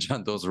infringe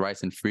on those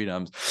rights and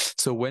freedoms.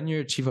 So when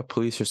you're chief of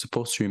police, you're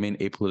supposed to remain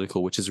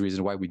apolitical, which is the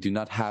reason why we do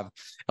not have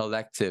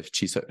elective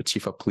chief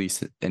of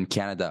police in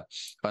Canada,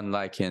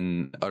 unlike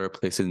in other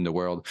places in the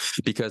world,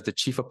 because the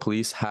chief of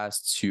police has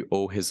to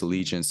owe his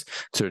allegiance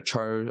to the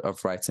Charter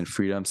of Rights and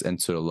Freedoms and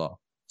to the law.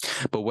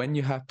 But when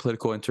you have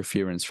political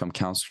interference from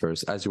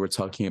councillors, as you were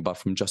talking about,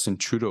 from Justin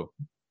Trudeau,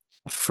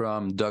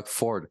 from Doug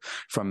Ford,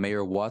 from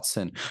Mayor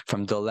Watson,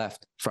 from the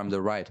left, from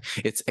the right,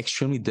 it's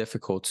extremely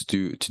difficult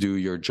to do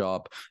your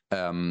job,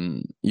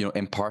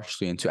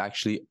 impartially, and to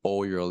actually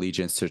owe your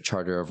allegiance to the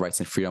Charter of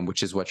Rights and Freedom,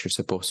 which is what you're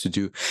supposed to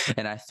do.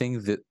 And I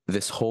think that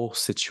this whole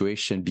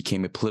situation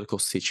became a political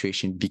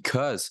situation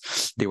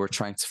because they were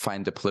trying to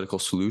find the political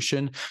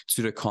solution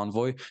to the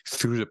convoy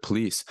through the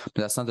police.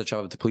 But that's not the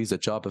job of the police. The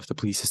job of the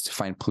police is to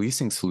find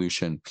policing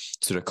solution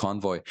to the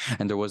convoy.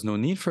 And there was no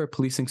need for a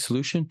policing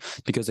solution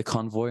because the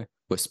convoy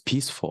was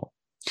peaceful.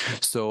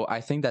 So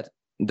I think that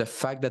the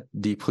fact that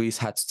the police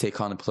had to take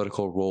on a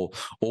political role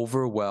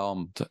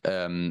overwhelmed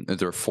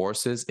their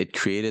forces. It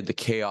created the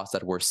chaos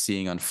that we're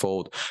seeing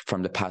unfold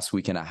from the past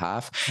week and a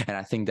half. And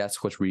I think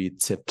that's what really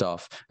tipped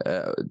off.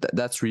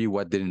 That's really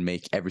what didn't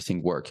make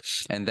everything work.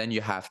 And then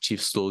you have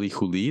Chief Slowly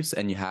who leaves,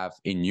 and you have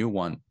a new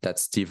one,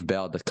 that's Steve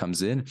Bell, that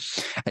comes in.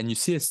 And you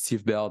see that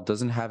Steve Bell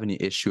doesn't have any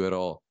issue at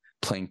all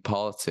playing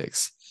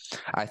politics.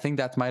 I think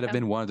that might have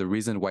been one of the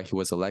reasons why he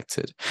was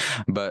elected,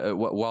 but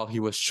while he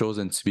was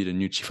chosen to be the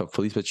new chief of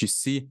police. But you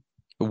see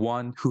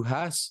one who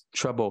has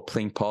trouble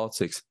playing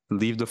politics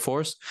leave the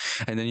force,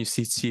 and then you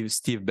see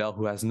Steve Bell,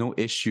 who has no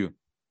issue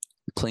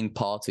playing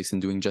politics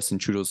and doing Justin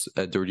Trudeau's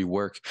dirty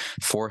work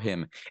for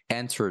him,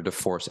 enter the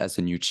force as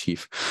the new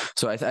chief.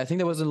 So I think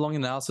that was a long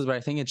analysis, but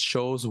I think it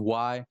shows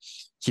why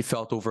he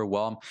felt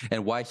overwhelmed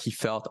and why he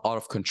felt out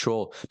of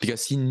control,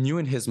 because he knew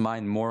in his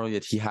mind morally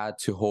that he had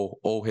to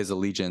owe his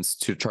allegiance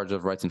to the Charter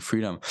of Rights and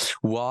Freedom,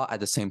 while at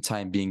the same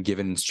time being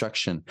given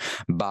instruction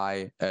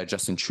by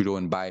Justin Trudeau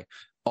and by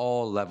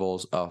all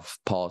levels of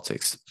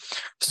politics.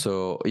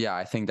 So yeah,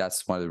 I think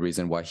that's one of the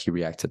reasons why he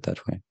reacted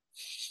that way.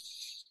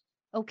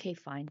 Okay,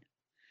 fine.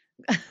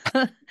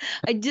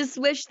 I just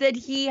wish that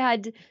he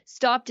had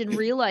stopped and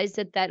realized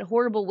that that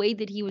horrible way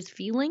that he was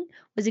feeling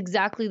was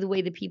exactly the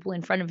way the people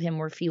in front of him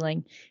were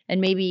feeling, and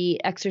maybe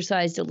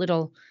exercised a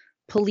little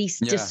police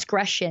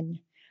discretion.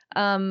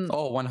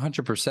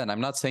 100%. I'm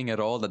not saying at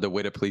all that the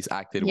way the police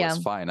acted was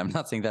fine. I'm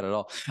not saying that at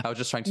all. I was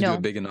just trying to do a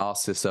big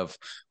analysis of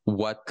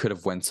what could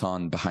have went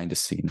on behind the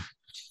scene.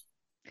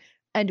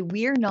 And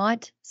we're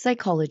not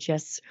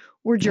psychologists,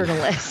 we're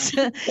journalists.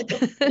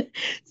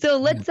 So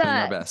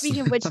let's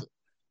speaking of which,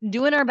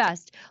 doing our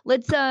best.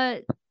 Let's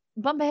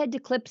bump ahead to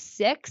clip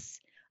 6.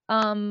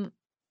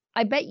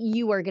 I bet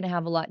you are going to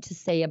have a lot to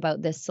say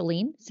about this,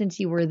 Celine, since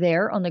you were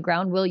there on the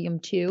ground. William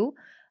too.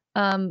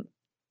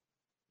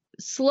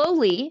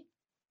 Slowly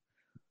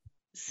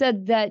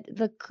said that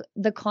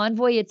the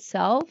convoy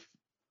itself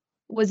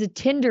was a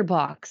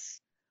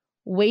tinderbox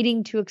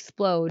waiting to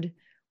explode,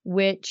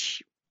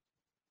 which,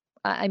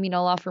 I mean,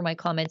 I'll offer my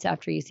comments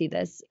after you see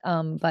this,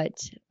 but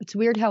it's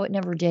weird how it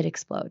never did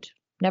explode.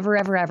 Never,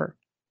 ever, ever,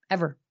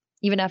 ever.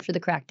 Even after the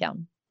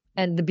crackdown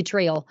and the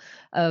betrayal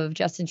of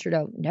Justin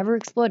Trudeau, never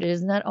exploded.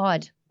 Isn't that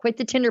odd? Quite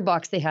the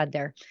tinderbox they had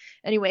there.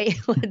 Anyway,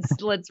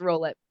 let's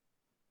roll it.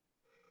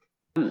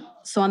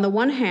 So on the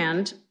one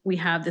hand, we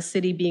have the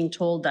city being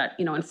told that,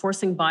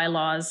 enforcing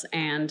bylaws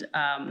and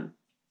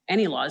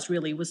any laws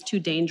really was too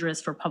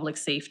dangerous for public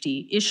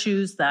safety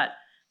issues, that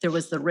there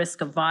was the risk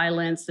of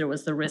violence, there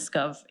was the risk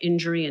of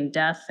injury and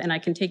death. And I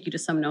can take you to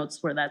some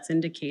notes where that's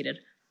indicated.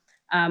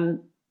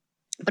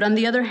 But on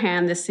the other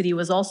hand, the city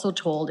was also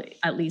told,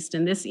 at least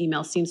in this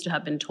email, seems to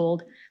have been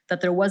told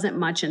that there wasn't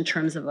much in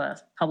terms of a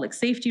public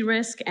safety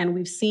risk. And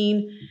we've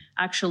seen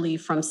actually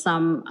from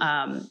some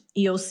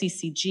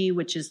EOCCG,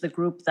 which is the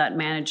group that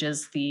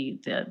manages the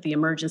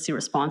emergency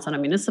response on a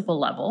municipal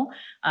level,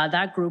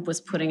 that group was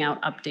putting out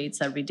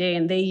updates every day.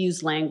 And they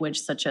use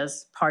language such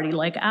as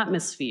party-like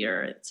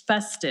atmosphere, it's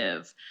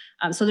festive.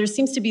 So there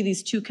seems to be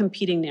these two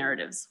competing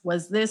narratives.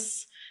 Was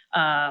this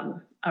a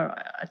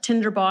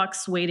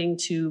tinderbox waiting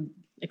to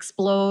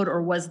explode,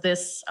 or was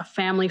this a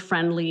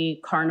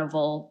family-friendly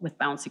carnival with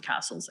bouncy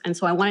castles? And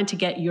so I wanted to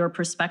get your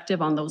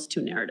perspective on those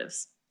two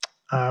narratives.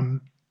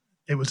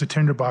 It was a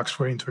tinderbox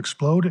waiting to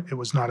explode. It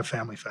was not a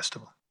family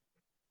festival.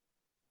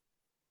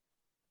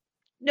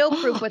 No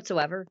proof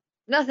whatsoever.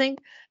 Nothing.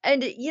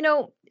 And,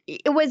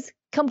 it was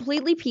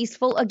completely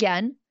peaceful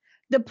again.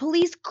 The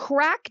police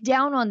crack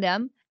down on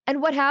them.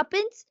 And what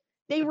happens?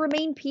 They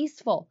remain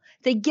peaceful.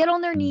 They get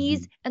on their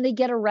knees and they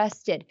get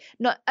arrested.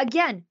 Now,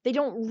 again, they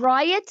don't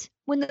riot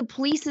when the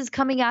police is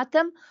coming at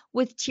them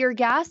with tear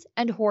gas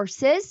and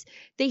horses.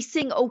 They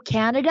sing "O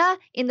Canada"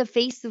 in the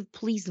face of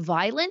police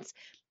violence.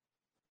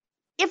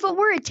 If it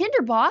were a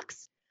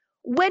tinderbox,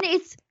 when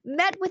it's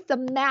met with the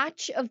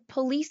match of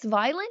police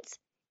violence,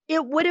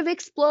 it would have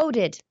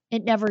exploded.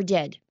 It never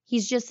did.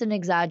 He's just an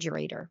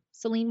exaggerator.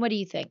 Celine, what do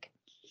you think?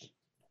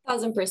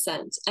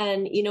 1,000%.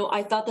 And,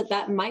 I thought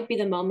that might be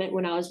the moment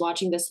when I was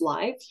watching this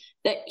live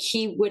that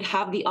he would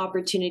have the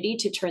opportunity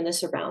to turn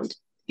this around.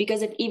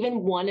 Because if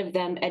even one of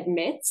them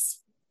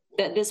admits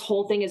that this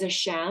whole thing is a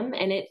sham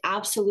and it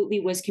absolutely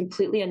was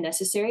completely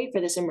unnecessary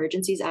for this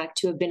Emergencies Act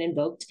to have been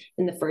invoked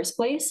in the first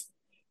place,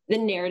 the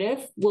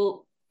narrative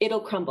it'll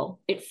crumble.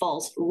 It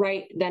falls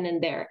right then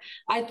and there.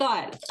 I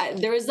thought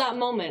there was that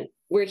moment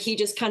where he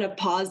just kind of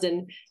paused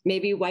and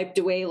maybe wiped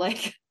away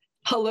like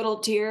a little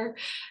tear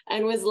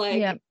and was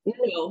like,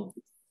 No,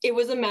 it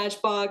was a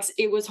matchbox.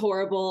 It was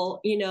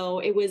horrible.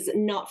 It was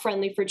not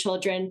friendly for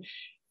children.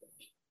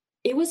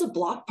 It was a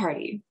block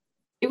party.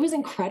 It was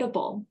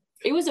incredible.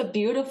 It was a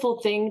beautiful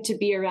thing to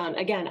be around.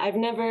 Again,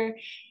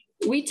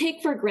 we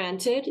take for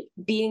granted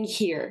being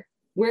here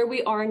where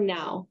we are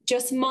now,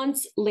 just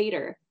months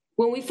later,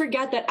 when we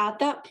forget that at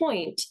that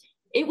point,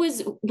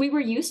 we were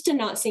used to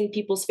not seeing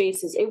people's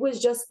faces. It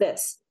was just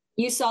this.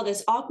 You saw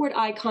this awkward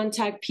eye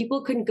contact.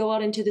 People couldn't go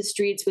out into the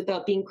streets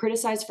without being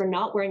criticized for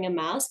not wearing a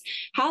mask.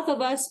 Half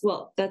of us,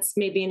 well, that's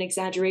maybe an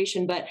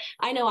exaggeration, but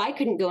I know I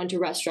couldn't go into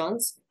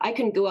restaurants. I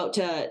couldn't go out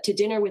to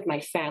dinner with my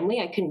family.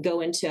 I couldn't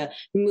go into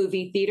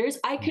movie theaters.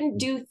 I couldn't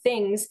do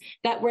things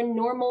that were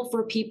normal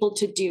for people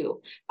to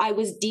do. I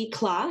was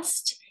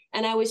declassed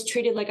and I was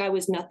treated like I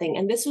was nothing.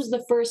 And this was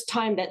the first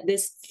time that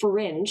this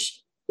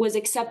fringe was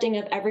accepting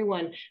of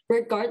everyone,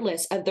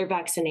 regardless of their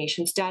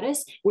vaccination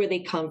status, where they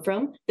come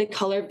from, the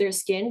color of their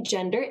skin,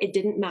 gender, it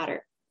didn't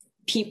matter.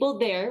 People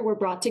there were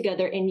brought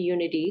together in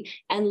unity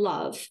and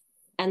love,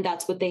 and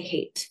that's what they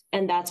hate.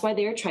 And that's why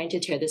they're trying to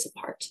tear this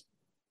apart.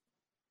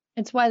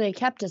 It's why they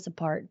kept us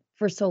apart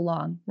for so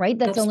long, right?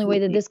 That's the only way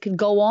that this could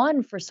go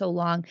on for so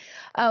long.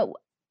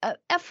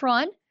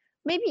 Efron,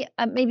 maybe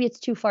it's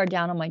too far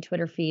down on my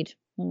Twitter feed.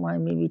 I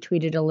maybe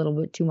tweeted a little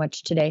bit too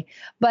much today,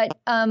 but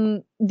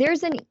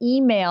there's an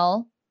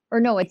email, or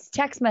no, it's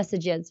text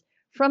messages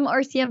from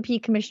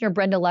RCMP Commissioner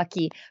Brenda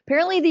Lucki.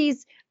 Apparently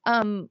these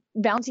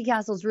bouncy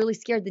castles really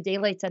scared the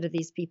daylights out of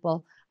these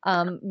people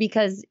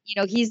because,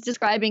 he's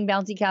describing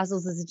bouncy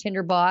castles as a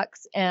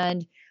tinderbox.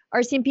 And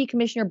RCMP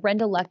Commissioner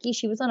Brenda Lucki,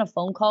 she was on a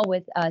phone call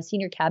with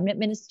senior cabinet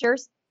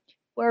ministers,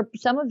 where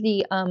some of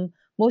the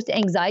most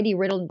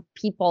anxiety-riddled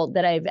people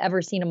that I've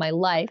ever seen in my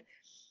life.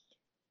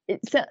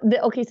 So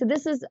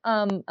this is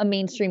a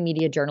mainstream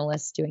media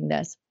journalist doing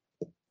this.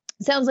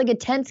 Sounds like a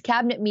tense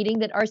cabinet meeting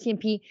that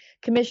RCMP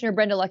Commissioner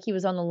Brenda Lucki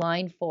was on the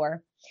line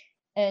for.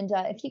 And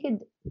if you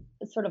could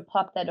sort of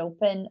pop that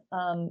open.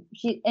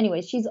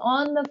 She's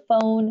on the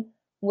phone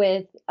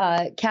with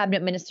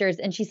cabinet ministers,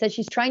 and she says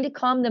she's trying to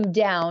calm them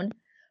down,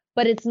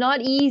 but it's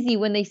not easy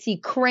when they see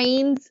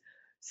cranes,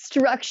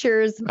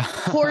 structures,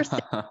 horses,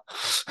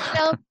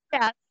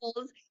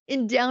 castles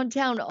in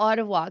downtown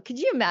Ottawa. Could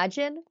you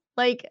imagine?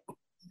 Like,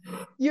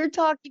 you're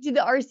talking to the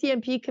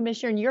RCMP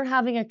commissioner and you're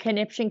having a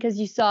conniption because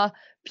you saw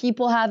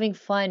people having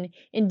fun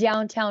in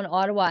downtown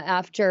Ottawa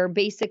after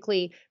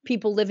basically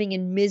people living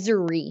in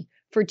misery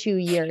for 2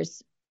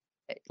 years.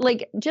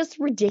 Like, just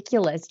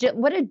ridiculous.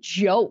 What a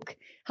joke.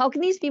 How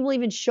can these people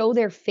even show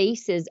their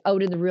faces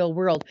out in the real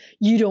world?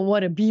 You don't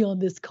want to be on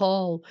this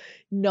call.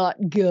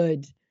 Not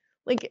good.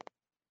 Like,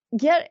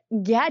 get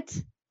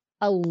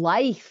a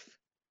life.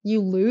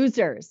 You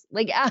losers,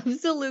 like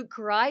absolute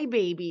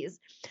crybabies.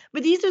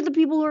 But these are the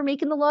people who are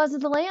making the laws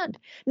of the land.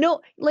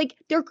 No, like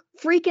they're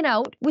freaking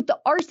out with the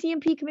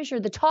RCMP commissioner,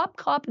 the top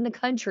cop in the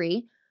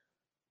country,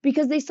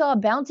 because they saw a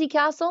bouncy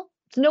castle.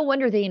 It's no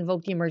wonder they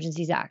invoked the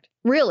Emergencies Act.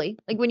 Really,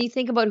 like when you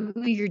think about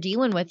who you're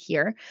dealing with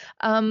here.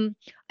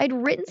 I'd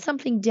written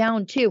something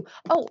down too.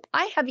 Oh,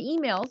 I have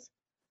emails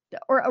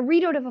or a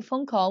readout of a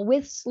phone call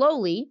with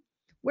Slowly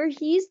where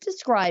he's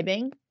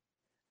describing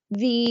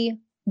the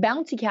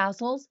bouncy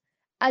castles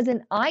as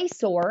an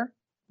eyesore,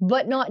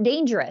 but not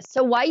dangerous.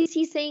 So why is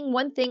he saying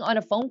one thing on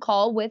a phone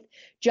call with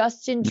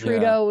Justin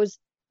Trudeau's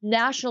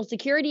national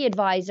security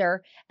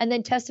advisor and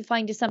then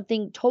testifying to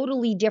something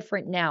totally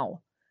different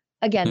now?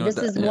 Again, this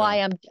is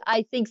why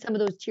I think some of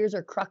those tears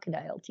are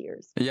crocodile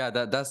tears. Yeah,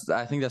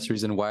 I think that's the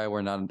reason why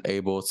we're not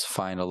able to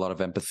find a lot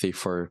of empathy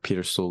for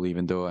Peter Slowly,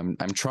 even though I'm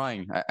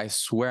trying. I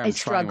swear I'm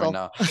trying right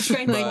now. I'm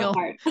trying so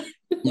hard.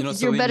 You know,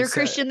 you're a better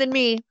Christian than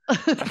me.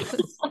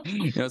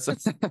 You know,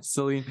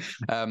 Celine,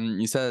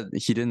 you said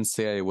he didn't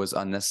say it was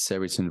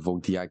unnecessary to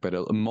invoke the act,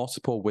 but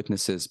multiple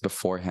witnesses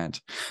before him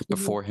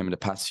in the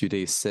past few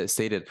days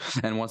stated.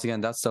 And once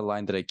again, that's the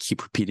line that I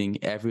keep repeating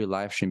every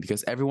live stream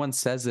because everyone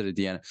says it at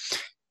the end.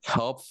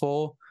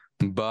 Helpful,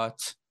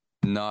 but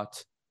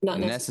not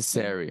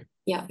necessary.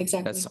 Yeah,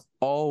 exactly. That's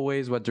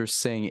always what they're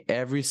saying.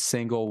 Every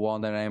single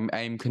one, and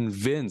I'm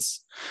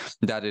convinced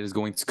that it is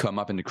going to come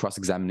up in the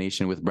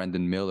cross-examination with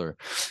Brendan Miller.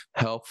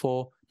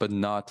 Helpful, but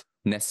not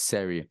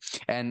necessary.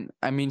 And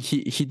I mean,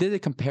 he did a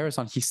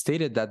comparison. He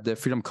stated that the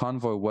Freedom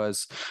Convoy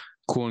was,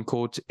 quote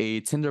unquote, a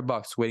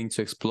tinderbox waiting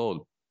to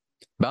explode.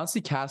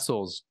 Bouncy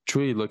castles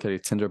truly look at a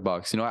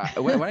tinderbox. You know,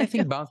 when I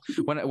think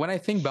when I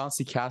think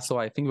bouncy castle,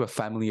 I think of a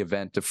family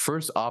event. The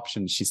first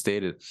option she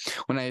stated.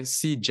 When I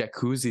see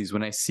jacuzzis,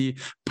 when I see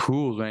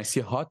pools, when I see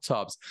hot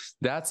tubs,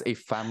 that's a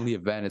family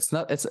event. It's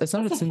not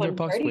a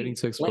tinderbox waiting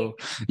to explode.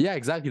 Yeah,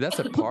 exactly. That's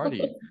a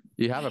party.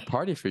 You have a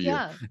party for you.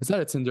 Yeah. It's not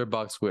a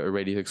tinderbox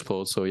ready to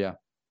explode. So yeah.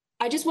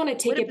 I just want to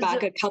take it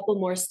back a couple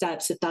more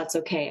steps, if that's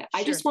okay. Sure.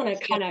 I just want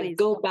to kind of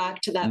go back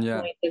to that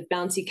point of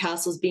bouncy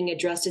castles being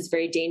addressed as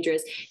very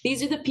dangerous.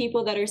 These are the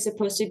people that are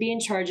supposed to be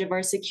in charge of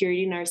our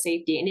security and our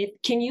safety. And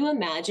can you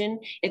imagine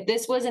if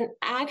this was an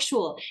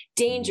actual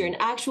danger, an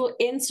actual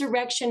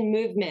insurrection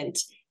movement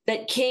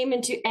that came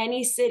into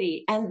any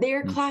city and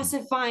they're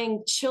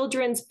classifying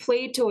children's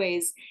play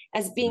toys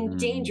as being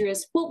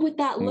dangerous, what would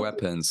that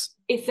look like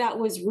if that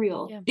was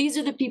real? Yeah. These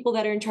are the people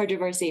that are in charge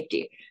of our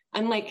safety.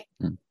 I'm like...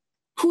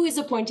 Who is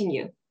appointing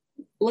you?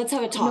 Let's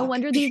have a talk. No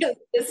wonder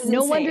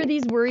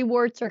these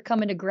worrywarts are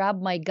coming to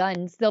grab my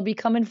guns. They'll be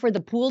coming for the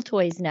pool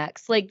toys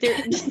next. Like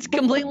they're just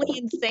completely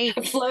insane.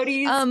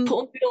 Floaties,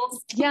 pool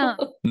noodles. Yeah.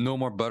 No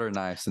more butter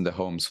knives in the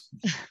homes.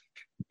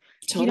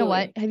 Totally. You know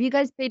what? Have you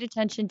guys paid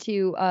attention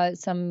to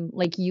some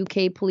like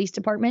UK police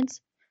departments?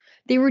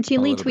 They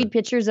routinely tweet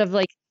pictures of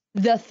like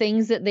the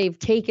things that they've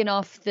taken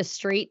off the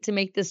street to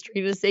make the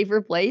street a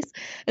safer place.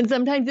 And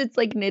sometimes it's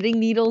like knitting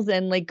needles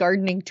and like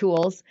gardening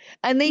tools.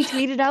 And they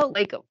tweet it out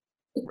like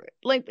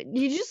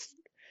you just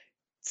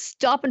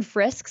stop and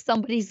frisk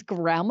somebody's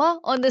grandma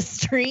on the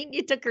street.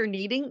 You took her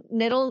knitting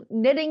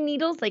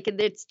needles. Like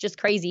it's just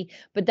crazy.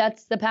 But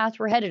that's the path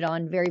we're headed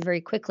on very, very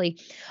quickly.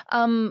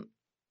 Efron,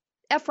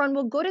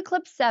 we'll go to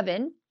clip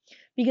 7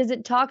 because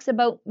it talks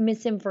about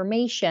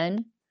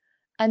misinformation.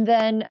 And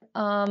then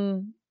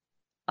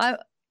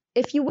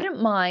if you wouldn't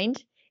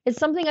mind, it's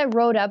something I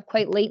wrote up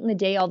quite late in the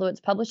day, although it's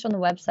published on the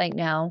website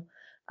now.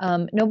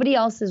 Nobody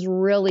else is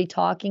really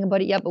talking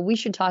about it yet, but we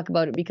should talk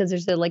about it because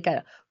there's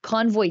a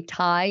convoy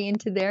tie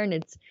into there,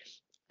 and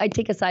I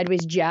take a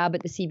sideways jab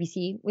at the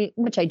CBC,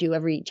 which I do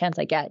every chance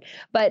I get.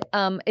 But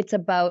it's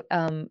about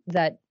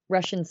that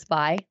Russian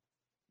spy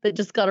that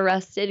just got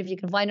arrested. If you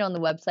can find it on the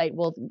website,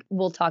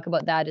 we'll talk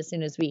about that as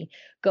soon as we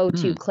go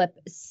to clip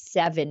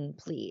 7,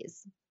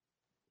 please.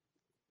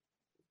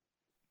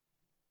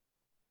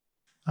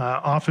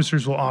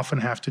 Officers will often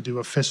have to do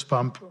a fist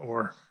bump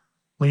or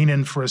lean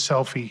in for a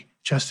selfie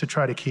just to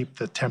try to keep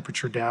the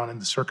temperature down in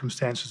the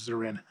circumstances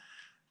they're in.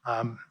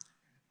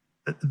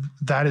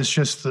 That is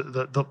just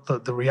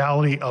the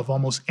reality of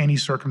almost any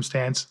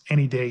circumstance,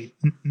 any day,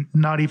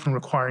 not even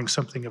requiring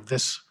something of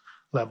this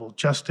level,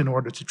 just in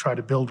order to try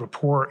to build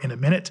rapport in a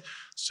minute,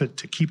 so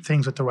to keep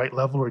things at the right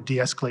level or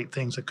de-escalate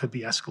things that could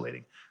be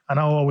escalating. And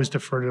I'll always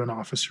defer to an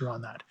officer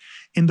on that.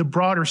 In the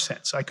broader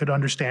sense, I could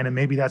understand, and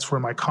maybe that's where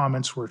my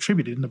comments were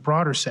attributed, in the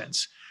broader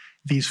sense,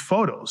 these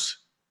photos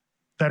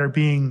that are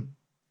going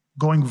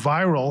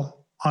viral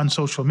on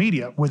social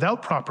media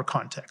without proper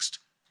context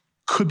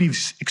could be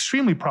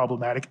extremely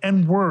problematic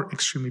and were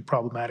extremely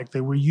problematic.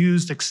 They were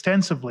used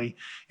extensively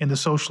in the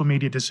social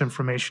media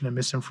disinformation and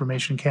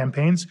misinformation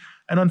campaigns,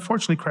 and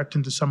unfortunately crept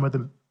into some of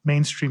the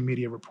mainstream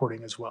media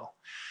reporting as well.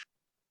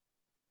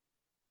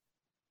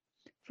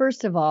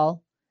 First of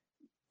all,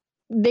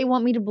 they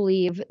want me to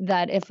believe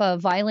that if a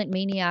violent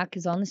maniac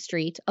is on the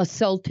street,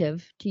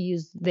 assaultive, to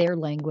use their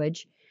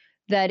language,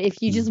 that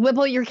if you just whip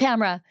out your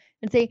camera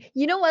and say,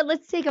 you know what,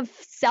 let's take a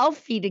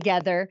selfie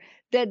together,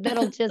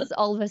 that'll just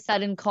all of a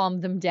sudden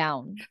calm them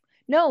down.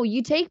 No,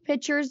 you take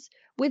pictures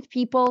with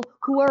people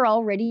who are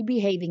already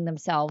behaving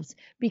themselves,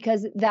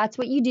 because that's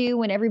what you do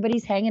when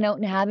everybody's hanging out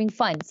and having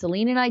fun.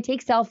 Celine and I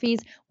take selfies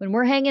when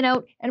we're hanging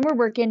out and we're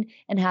working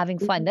and having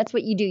fun. That's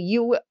what you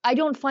do. I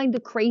don't find the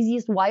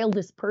craziest,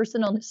 wildest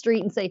person on the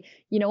street and say,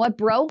 you know what,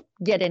 bro,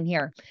 get in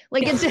here.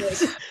 Like, it's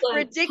just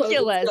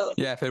ridiculous.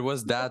 Yeah, if it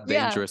was that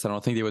dangerous, I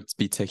don't think they would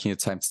be taking the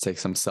time to take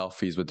some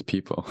selfies with the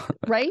people.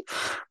 Right?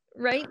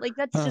 Like,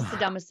 that's just the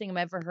dumbest thing I've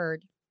ever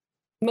heard.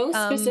 Most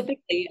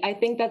specifically, I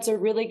think that's a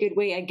really good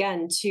way,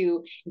 again,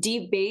 to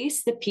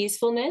debase the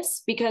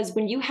peacefulness, because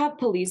when you have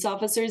police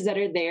officers that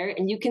are there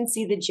and you can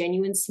see the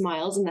genuine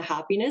smiles and the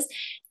happiness,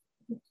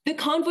 the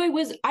convoy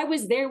I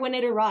was there when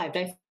it arrived.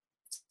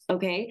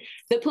 Okay.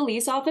 The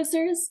police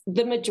officers,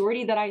 the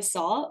majority that I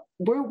saw,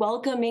 were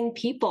welcoming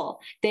people.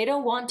 They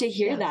don't want to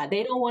hear that.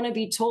 They don't want to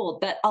be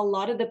told that a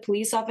lot of the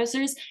police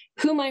officers,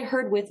 whom I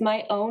heard with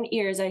my own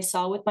ears, I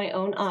saw with my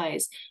own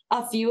eyes,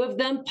 a few of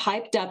them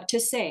piped up to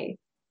say,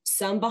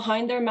 some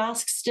behind their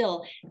masks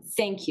still,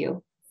 thank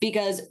you,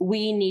 because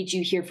we need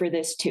you here for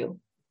this too.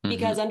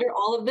 Because under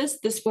all of this,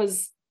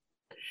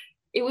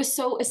 it was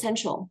so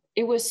essential.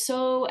 It was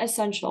so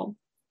essential.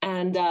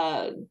 And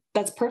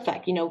that's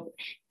perfect. You know,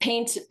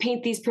 paint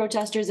these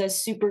protesters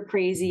as super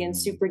crazy and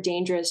super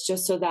dangerous,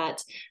 just so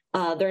that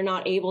they're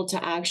not able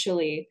to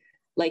actually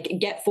like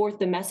get forth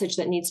the message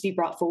that needs to be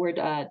brought forward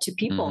to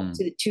people,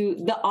 to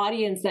the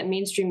audience that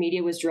mainstream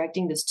media was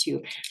directing this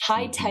to.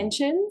 High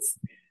tensions.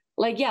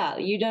 Like,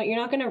 you're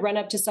not going to run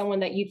up to someone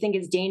that you think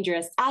is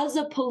dangerous as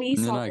a police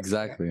officer. No,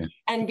 exactly.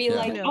 And be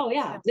like, oh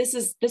yeah, this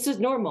is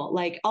normal.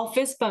 Like, I'll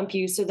fist bump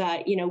you so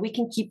that, you know, we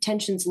can keep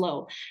tensions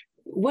low.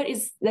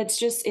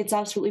 It's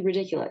absolutely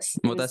ridiculous.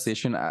 Well, that's the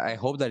issue. I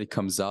hope that it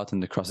comes out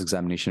in the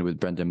cross-examination with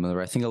Brendan Miller.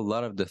 I think a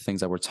lot of the things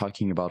that we're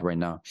talking about right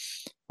now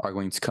are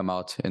going to come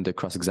out in the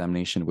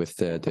cross-examination with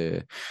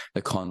the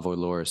convoy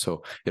lawyer.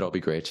 So it'll be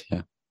great.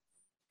 Yeah.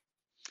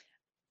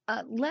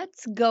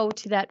 Let's go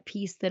to that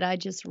piece that I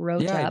just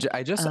wrote up.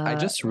 I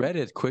just read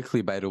it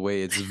quickly, by the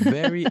way. It's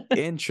very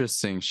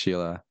interesting,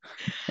 Sheila.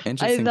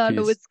 Interesting I thought piece.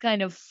 it was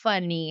kind of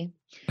funny.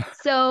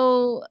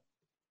 So,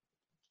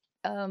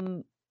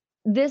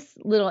 this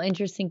little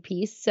interesting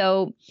piece.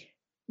 So,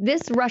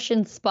 this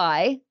Russian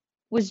spy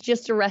was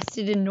just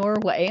arrested in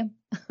Norway,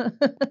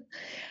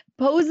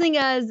 posing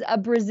as a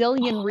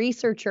Brazilian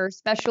researcher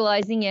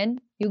specializing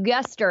in, you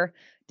guessed her,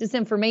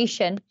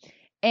 disinformation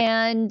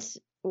and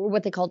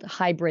what they called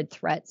hybrid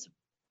threats.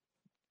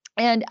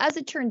 And as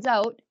it turns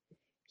out,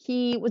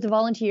 he was a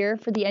volunteer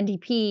for the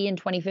NDP in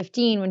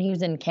 2015 when he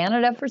was in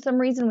Canada for some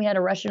reason. We had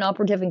a Russian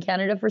operative in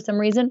Canada for some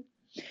reason.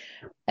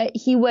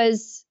 He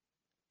was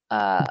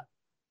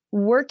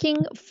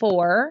working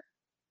for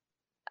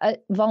a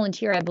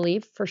volunteer, I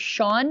believe, for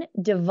Sean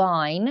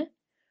Devine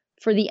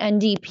for the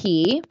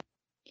NDP.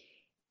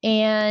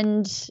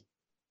 And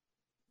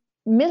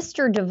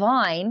Mr.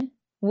 Devine,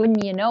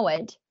 wouldn't you know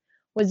it,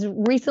 was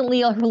recently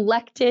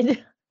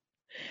elected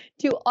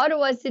to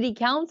Ottawa City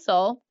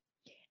Council,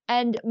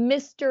 and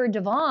Mr.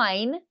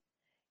 Devine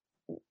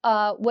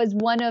was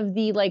one of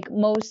the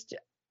most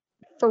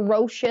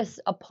ferocious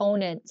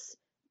opponents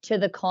to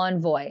the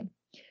convoy.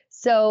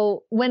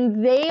 So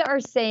when they are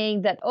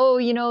saying that,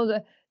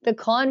 the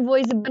convoy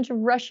is a bunch of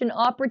Russian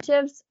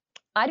operatives,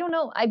 I don't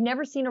know. I've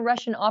never seen a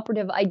Russian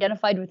operative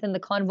identified within the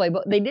convoy,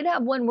 but they did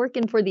have one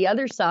working for the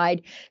other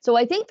side. So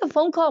I think the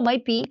phone call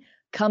might be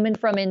coming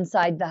from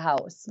inside the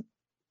house.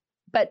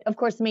 But of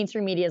course, the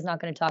mainstream media is not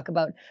going to talk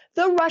about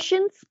the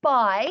Russian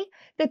spy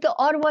that the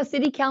Ottawa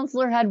City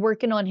Councillor had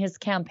working on his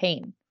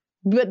campaign.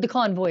 But the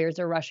convoyers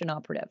are Russian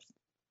operatives.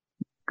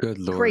 Good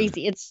Lord.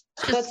 Crazy. It's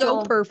just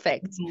so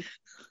perfect.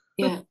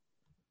 Yeah.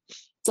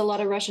 It's a lot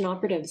of Russian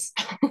operatives.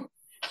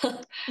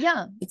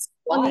 Yeah.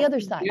 On the other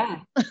side.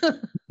 Yeah.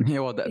 Yeah,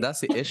 well,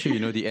 that's the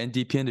issue. The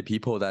NDP and the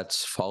people that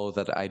follow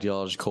that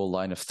ideological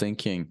line of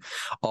thinking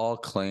all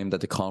claim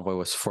that the convoy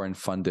was foreign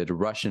funded,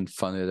 Russian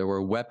funded. There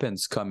were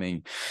weapons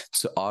coming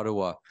to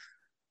Ottawa.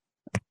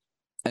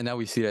 And now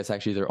we see that it's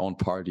actually their own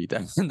party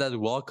that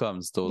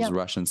welcomes those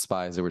Russian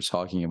spies that we're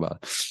talking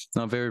about.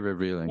 No, very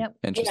revealing. Yep.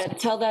 Interesting. Yeah,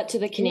 tell that to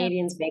the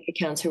Canadians' bank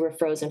accounts who were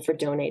frozen for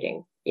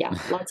donating. Yeah,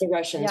 lots of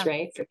Russians,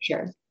 right? For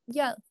sure.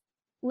 Yeah.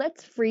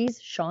 Let's freeze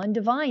Sean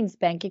Devine's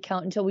bank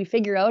account until we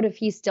figure out if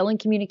he's still in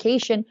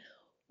communication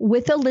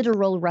with a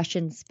literal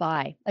Russian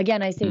spy.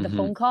 Again, I say the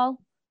phone call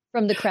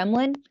from the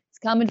Kremlin is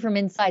coming from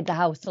inside the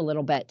house a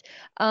little bit.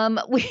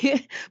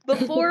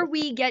 Before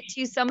we get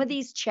to some of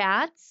these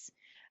chats,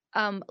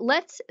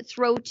 let's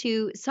throw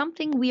to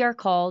something we are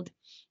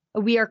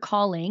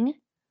calling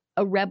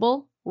a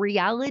rebel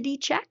reality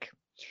check.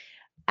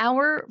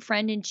 Our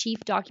friend and chief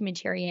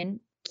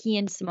documentarian,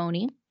 Kian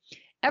Simone,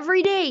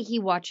 every day he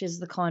watches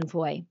the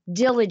convoy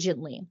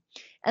diligently.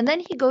 And then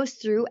he goes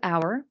through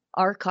our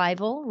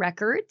archival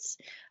records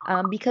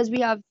because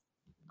we have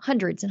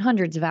hundreds and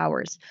hundreds of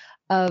hours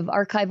of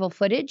archival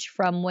footage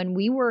from when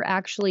we were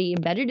actually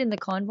embedded in the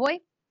convoy.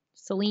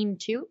 Celine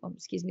too. Oh,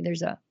 excuse me.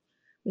 There's a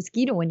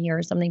mosquito in here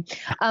or something.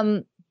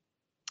 So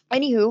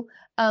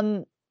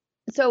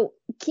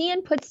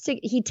Kian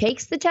he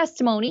takes the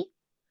testimony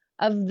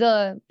of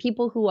the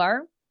people who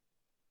are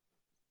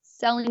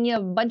selling you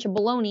a bunch of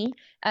baloney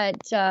at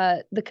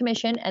the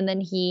commission, and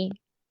then he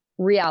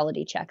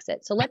reality checks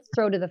it. So let's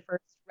throw to the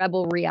first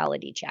Rebel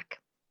reality check.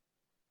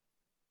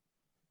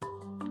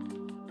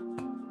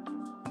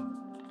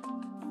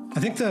 I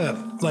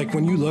think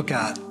when you look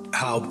at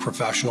how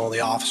professional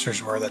the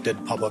officers were that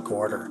did public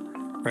order,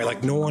 right?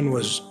 Like no one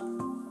was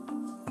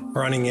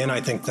running in.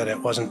 I think that it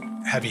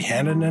wasn't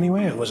heavy-handed in any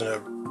way. It was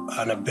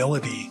an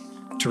ability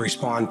to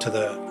respond to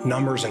the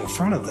numbers in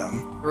front of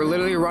them. We're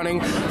literally running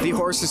the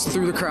horses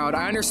through the crowd.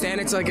 I understand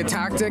it's like a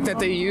tactic that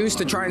they use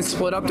to try and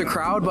split up the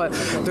crowd, but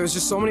there's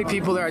just so many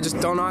people there. I just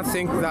do not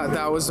think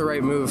that was the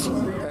right move.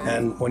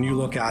 And when you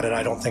look at it,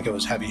 I don't think it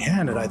was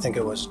heavy-handed. I think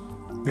it was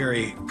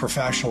very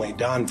professionally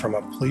done from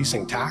a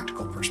policing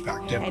tactical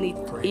perspective. And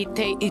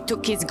he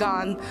took his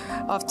gun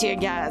of tear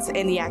gas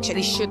and he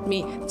actually shot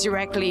me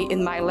directly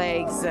in my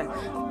legs.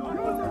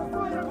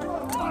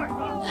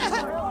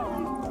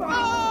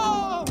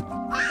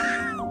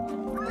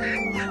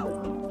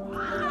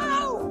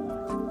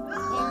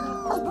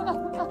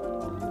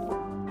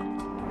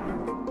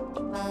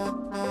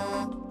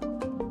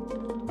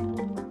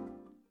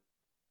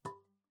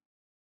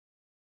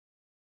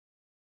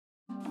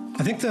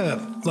 I think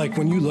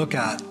when you look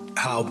at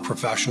how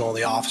professional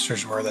the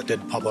officers were that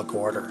did public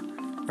order,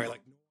 right?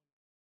 Like,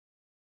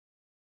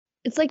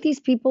 it's like these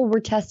people were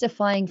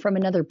testifying from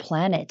another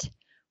planet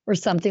or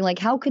something. Like,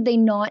 how could they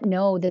not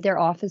know that their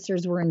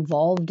officers were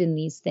involved in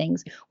these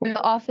things? Were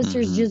the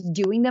officers just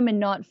doing them and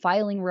not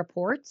filing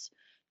reports?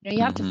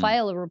 You have to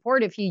file a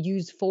report if you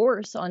use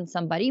force on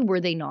somebody. Were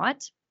they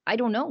not? I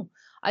don't know.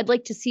 I'd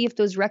like to see if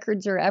those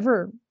records are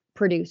ever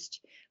produced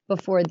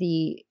before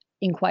the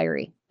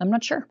inquiry. I'm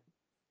not sure.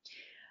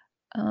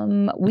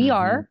 We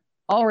are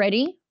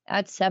already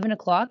at 7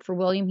 o'clock for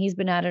William. He's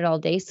been at it all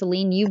day.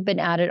 Celine, you've been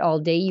at it all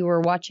day. You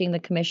were watching the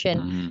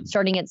commission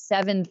starting at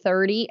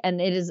 7:30, and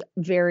it is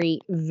very,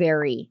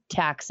 very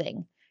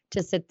taxing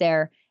to sit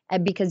there,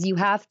 and because you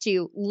have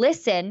to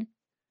listen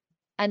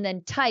and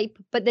then type,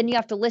 but then you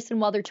have to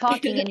listen while they're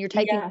talking and you're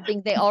typing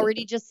things they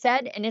already just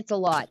said, and it's a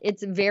lot.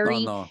 It's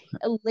very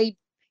late.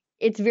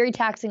 It's very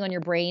taxing on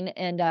your brain,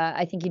 and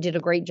I think you did a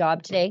great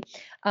job today.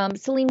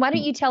 Celine, why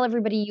don't you tell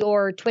everybody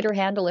your Twitter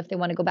handle if they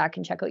want to go back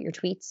and check out your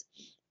tweets?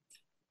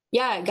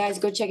 Yeah, guys,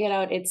 go check it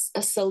out. It's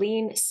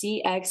Celine,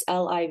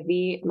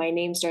 CXLIV. My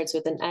name starts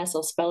with an S.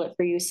 I'll spell it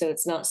for you so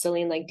it's not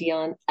Celine like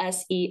Dion.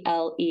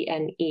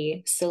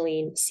 SELENE,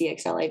 Celine,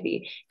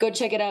 CXLIV. Go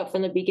check it out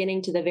from the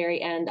beginning to the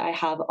very end. I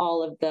have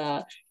all of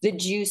the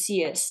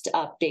juiciest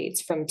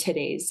updates from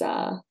today's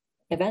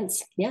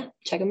events. Yeah,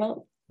 check them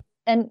out.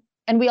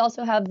 And we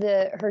also have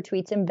her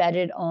tweets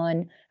embedded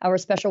on our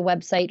special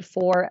website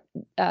for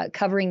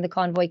covering the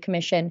Convoy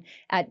Commission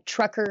at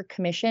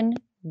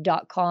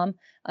truckercommission.com.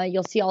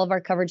 You'll see all of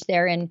our coverage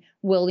there, and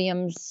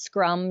William's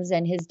scrums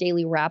and his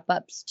daily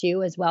wrap-ups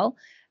too as well.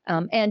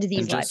 And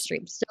these live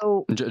streams.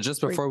 So just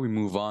before we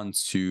move on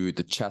to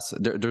the chess,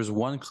 there's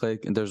one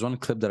clip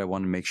that I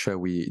want to make sure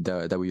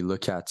that we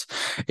look at.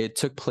 It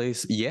took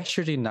place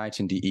yesterday night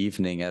in the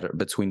evening at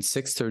between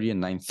 6:30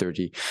 and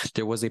 9:30.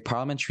 There was a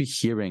parliamentary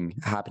hearing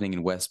happening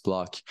in West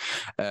Block,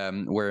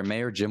 where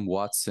Mayor Jim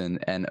Watson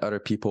and other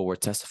people were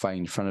testifying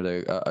in front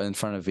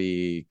of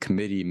a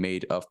committee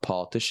made of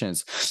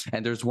politicians.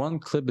 And there's one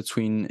clip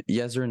between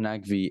Yezer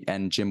Nagvi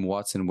and Jim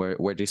Watson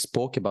where they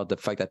spoke about the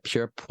fact that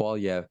Pierre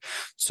Poilievre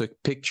took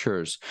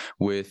pictures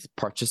with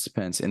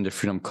participants in the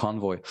Freedom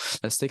Convoy.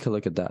 Let's take a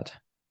look at that.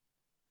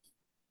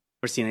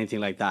 Never seen anything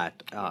like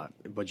that,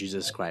 what you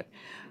described.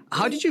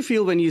 How did you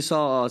feel when you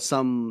saw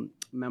some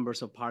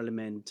members of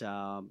parliament,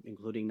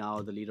 including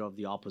now the leader of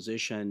the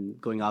opposition,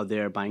 going out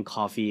there buying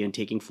coffee and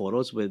taking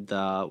photos with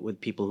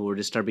people who were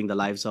disturbing the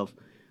lives of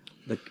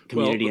the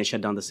community and shut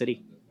down the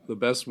city? The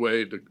best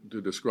way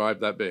to describe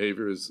that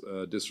behavior is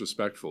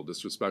disrespectful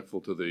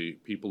to the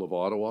people of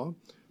Ottawa,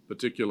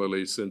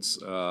 particularly since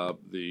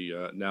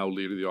the now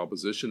leader of the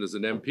opposition is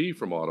an MP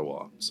from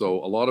Ottawa.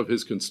 So a lot of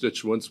his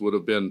constituents would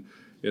have been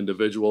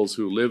individuals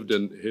who lived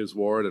in his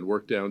ward and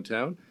worked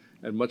downtown,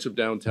 and much of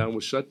downtown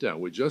was shut down.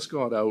 We just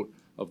got out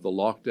of the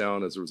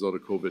lockdown as a result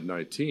of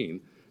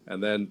COVID-19,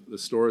 and then the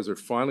stores are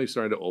finally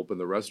starting to open,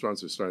 the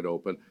restaurants are starting to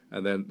open,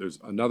 and then there's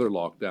another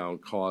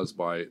lockdown caused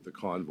by the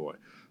convoy.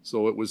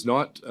 So it was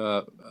not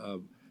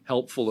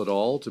helpful at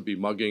all to be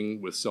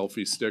mugging with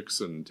selfie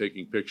sticks and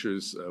taking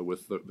pictures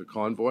with the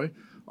convoy.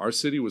 Our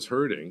city was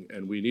hurting,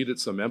 and we needed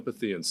some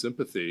empathy and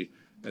sympathy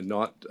and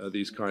not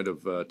these kind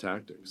of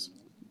tactics.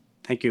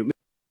 Thank you.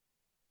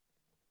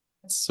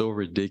 So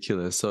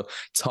ridiculous. So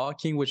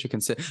talking, which you can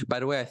say, by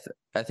the way,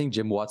 I think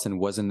Jim Watson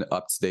wasn't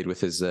up to date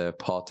with his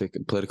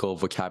political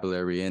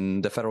vocabulary.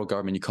 In the federal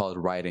government, you call it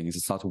writings.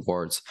 It's not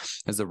words.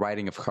 It's the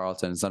writing of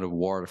Carleton. It's not a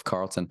word of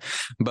Carleton.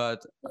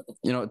 But,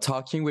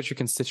 talking with your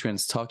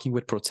constituents, talking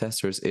with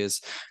protesters is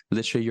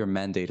literally your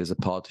mandate as a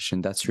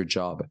politician. That's your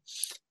job.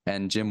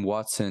 And Jim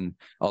Watson,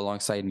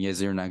 alongside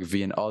Yezer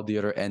Nagvi and all the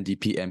other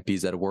NDP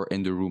MPs that were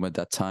in the room at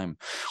that time,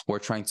 were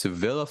trying to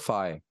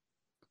vilify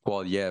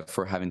Poilievre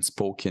for having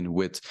spoken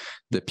with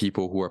the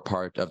people who are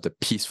part of the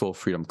Peaceful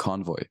Freedom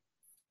Convoy.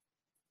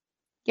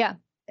 Yeah.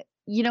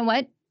 You know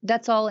what?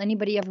 That's all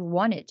anybody ever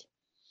wanted.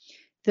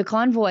 The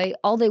convoy,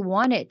 all they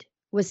wanted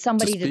was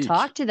somebody to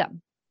talk to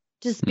them,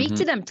 to speak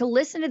to them, to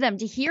listen to them,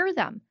 to hear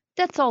them.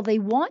 That's all they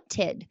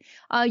wanted.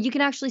 You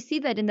can actually see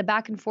that in the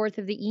back and forth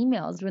of the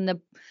emails when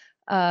the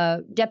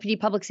Deputy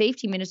Public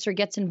Safety Minister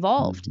gets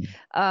involved.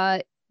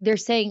 They're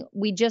saying,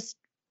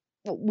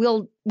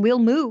 we'll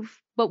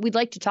move, but we'd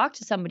like to talk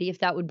to somebody if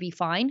that would be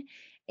fine.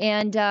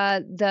 And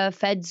the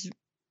feds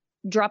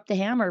dropped the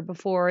hammer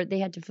before they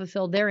had to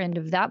fulfill their end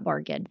of that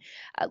bargain.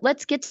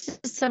 Let's get to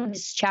some of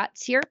these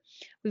chats here.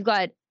 We've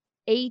got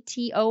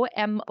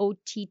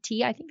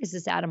ATOMOTT. I think this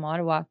is Adam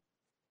Ottawa.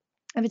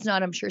 If it's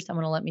not, I'm sure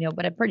someone will let me know,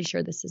 but I'm pretty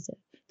sure this is it.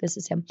 This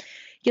is him.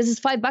 He gives us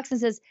 $5 and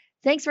says,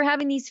 thanks for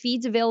having these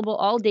feeds available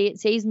all day. It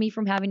saves me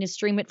from having to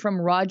stream it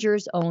from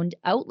Rogers-owned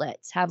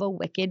outlets. Have a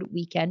wicked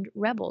weekend,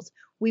 Rebels.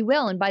 We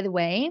will. And by the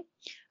way,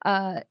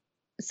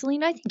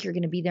 Celine, I think you're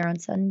going to be there on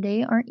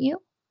Sunday, aren't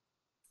you?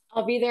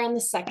 I'll be there on the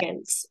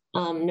 2nd,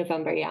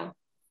 November. Yeah.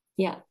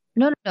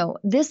 No.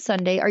 This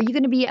Sunday, are you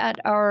going to be at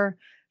our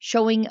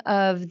showing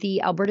of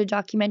the Alberta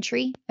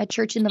documentary at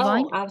Church in the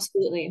Vine? Oh,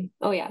 absolutely.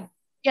 Oh, yeah.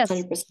 Yes,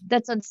 100%.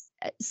 That's on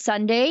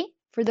Sunday.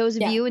 For those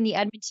of you in the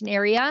Edmonton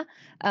area,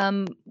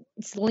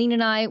 Celine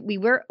and I, we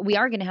are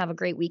going to have a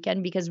great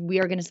weekend because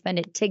we are going to spend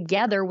it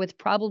together with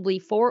probably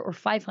 400 or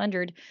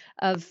 500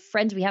 of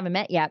friends we haven't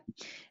met yet,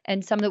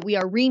 and some that we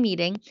are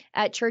re-meeting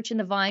at Church in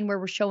the Vine, where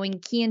we're showing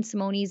Kian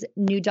Simone's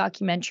new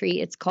documentary.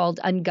 It's called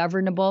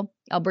Ungovernable: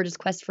 Alberta's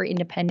Quest for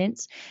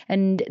Independence,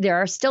 and there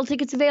are still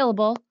tickets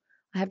available.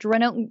 I have to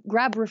run out and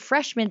grab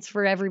refreshments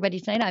for everybody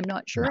tonight. I'm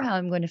not sure how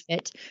I'm going to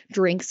fit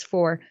drinks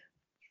for 400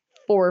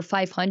 or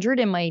 500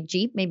 in my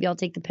Jeep. Maybe I'll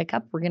take the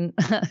pickup. I'm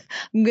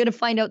going to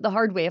find out the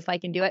hard way if I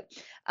can do it.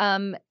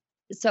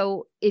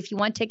 So if you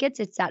want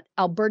tickets, it's at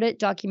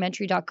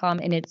albertadocumentary.com,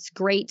 and it's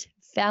great,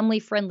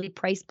 family-friendly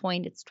price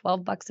point. It's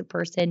 $12 a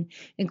person,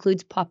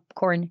 includes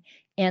popcorn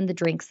and the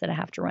drinks that I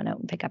have to run out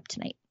and pick up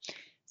tonight.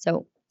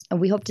 So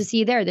we hope to see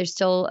you there. There's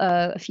still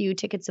a few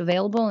tickets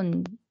available,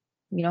 and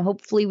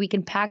hopefully we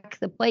can pack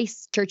the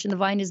place. Church in the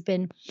Vine has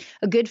been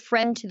a good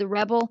friend to the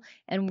Rebel,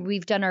 and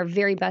we've done our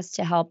very best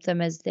to help them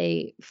as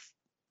they,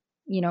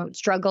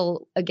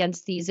 struggle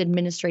against these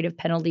administrative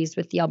penalties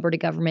with the Alberta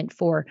government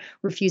for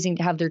refusing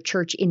to have their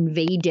church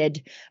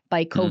invaded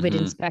by COVID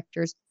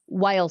inspectors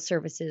while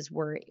services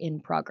were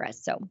in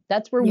progress. So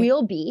that's where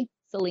we'll be,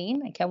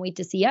 Celine. I can't wait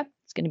to see you.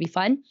 It's going to be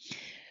fun.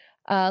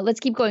 Let's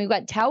keep going. We've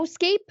got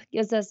Towscape,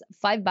 gives us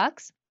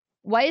 $5.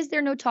 Why is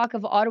there no talk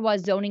of Ottawa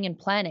zoning and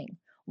planning?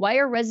 Why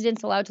are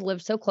residents allowed to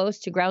live so close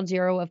to ground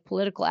zero of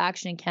political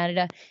action in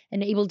Canada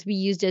and able to be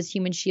used as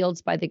human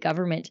shields by the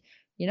government?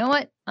 You know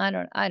what? I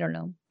don't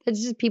know.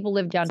 It's just people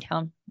live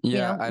downtown.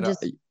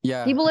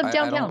 People live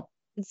downtown.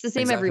 It's the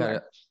same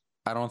everywhere.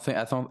 I don't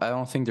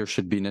think there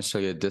should be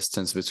necessarily a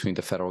distance between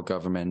the federal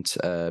government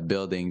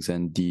buildings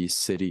and the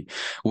city.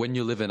 When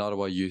you live in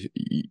Ottawa,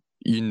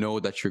 you know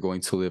that you're going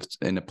to live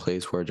in a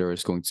place where there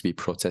is going to be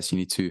protests. You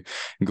need to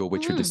go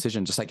with your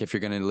decision. Just like if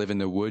you're going to live in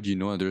the wood,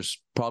 there's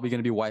probably going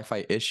to be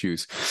Wi-Fi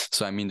issues.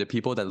 So, the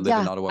people that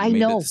live in Ottawa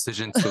made the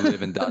decision to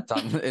live in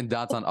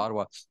downtown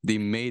Ottawa. They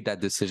made that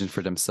decision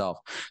for themselves.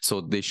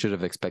 So they should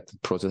have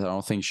expected protests. I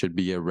don't think it should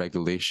be a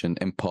regulation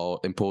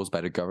imposed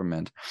by the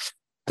government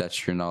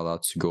that you're not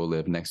allowed to go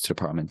live next to the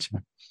parliament.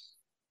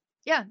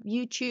 Yeah,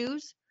 you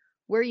choose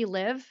where you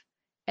live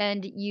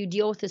and you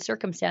deal with the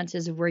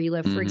circumstances of where you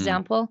live. For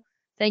example,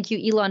 thank you,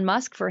 Elon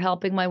Musk, for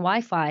helping my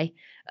Wi-Fi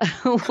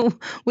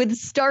with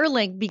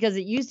Starlink, because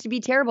it used to be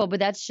terrible, but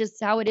that's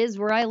just how it is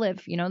where I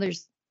live. I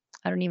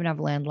don't even have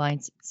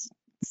landlines.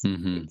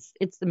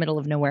 It's the middle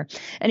of nowhere.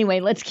 Anyway,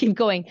 let's keep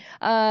going.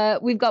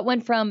 We've got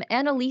one from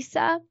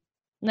Annalisa,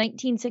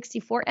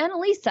 1964.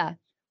 Annalisa,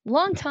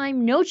 long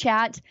time, no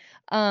chat.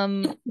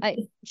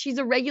 She's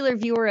a regular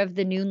viewer of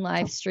the noon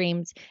live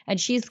streams, and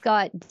she's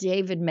got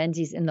David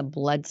Menzies in the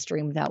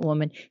bloodstream, that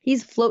woman.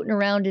 He's floating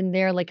around in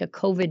there like a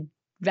COVID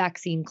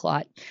vaccine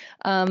clot.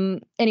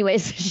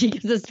 Anyways, she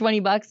gives us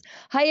 $20.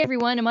 Hi,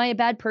 everyone. Am I a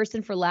bad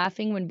person for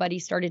laughing when Buddy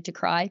started to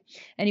cry?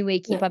 Anyway,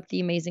 keep up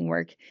the amazing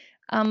work.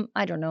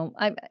 I don't know.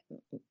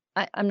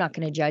 I'm not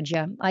going to judge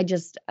you.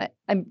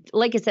 I'm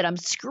like I said, I'm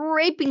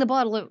scraping the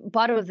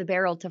bottom of the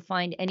barrel to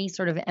find any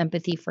sort of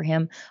empathy for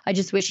him. I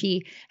just wish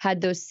he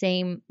had the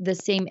same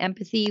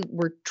empathy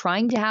we're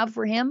trying to have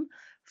for him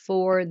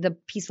for the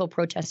peaceful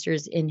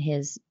protesters in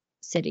his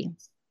city,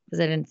 because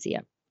I didn't see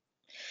it.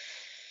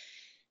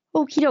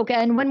 Okie doke.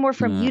 And one more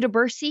from Yuta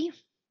Bursi,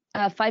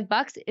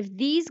 $5. If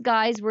these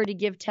guys were to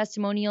give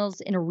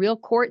testimonials in a real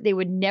court, they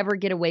would never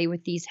get away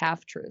with these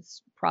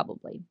half-truths,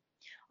 probably.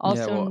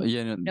 Also,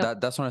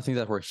 that's one of the things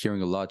that we're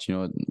hearing a lot.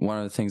 One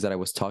of the things that I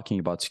was talking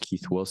about to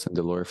Keith Wilson,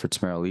 the lawyer for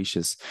Tamara Lich,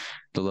 is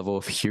the level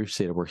of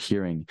hearsay that we're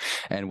hearing.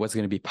 And what's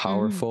going to be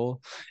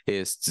powerful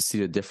is to see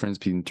the difference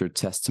between their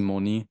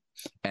testimony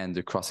and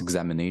the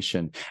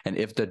cross-examination. And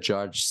if the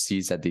judge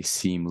sees that they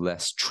seem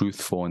less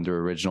truthful in their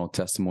original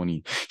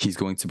testimony, he's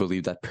going to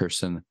believe that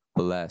person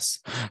less.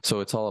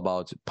 So it's all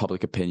about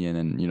public opinion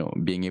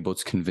and, being able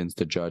to convince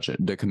the judge,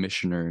 the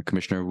Commissioner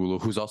Rouleau,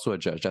 who's also a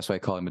judge. That's why I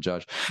call him a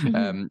judge.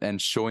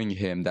 And showing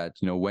him that,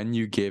 when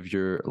you give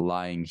your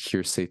lying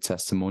hearsay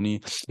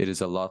testimony, it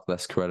is a lot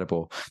less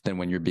credible than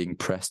when you're being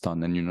pressed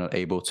on and you're not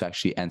able to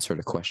actually answer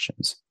the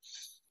questions.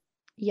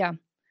 Yeah.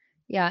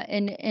 Yeah.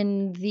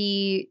 And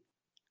the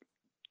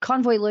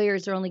convoy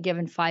lawyers are only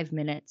given 5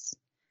 minutes.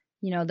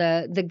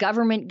 The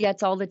government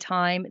gets all the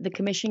time, the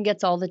commission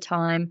gets all the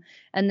time,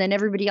 and then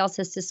everybody else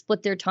has to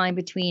split their time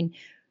between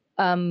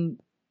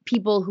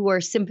people who are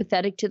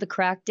sympathetic to the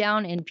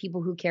crackdown and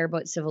people who care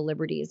about civil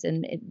liberties,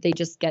 and they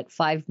just get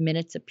 5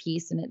 minutes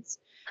apiece, and it's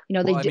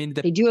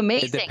they do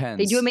amazing.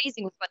 They do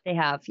amazing with what they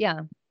have.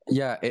 Yeah.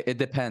 Yeah, it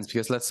depends,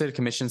 because let's say the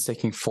commission's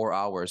taking 4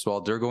 hours.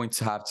 Well, they're going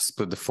to have to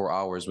split the 4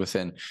 hours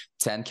within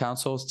 10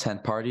 councils, 10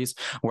 parties.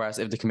 Whereas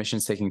if the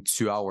commission's taking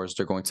 2 hours,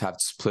 they're going to have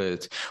to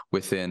split it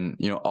within,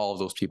 all of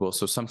those people.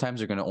 So sometimes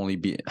they're going to only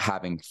be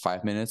having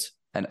 5 minutes,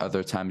 and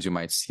other times you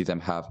might see them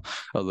have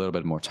a little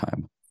bit more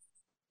time.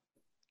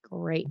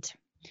 Great.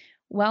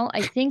 Well,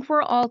 I think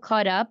we're all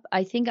caught up.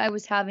 I think I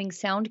was having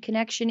sound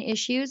connection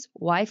issues,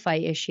 Wi-Fi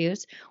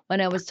issues,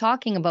 when I was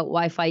talking about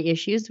Wi-Fi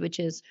issues, which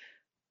is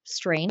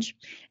strange.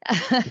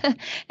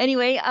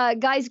 Anyway,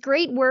 guys,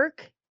 great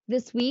work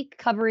this week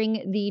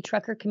covering the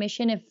Trucker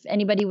Commission. If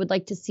anybody would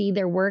like to see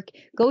their work,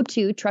 go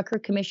to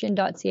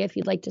truckercommission.ca if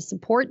you'd like to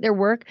support their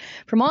work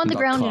from on the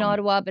ground in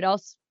Ottawa, but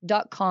also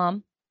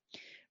 .com.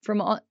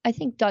 I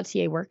think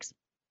 .ca works.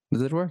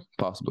 Does it work?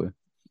 Possibly.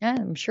 Yeah,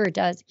 I'm sure it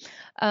does.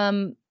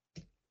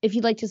 If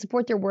you'd like to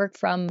support their work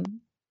from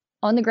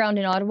on the ground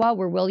in Ottawa,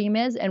 where William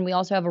is, and we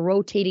also have a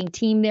rotating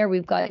team there.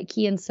 We've got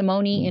Kian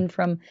Simone in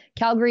from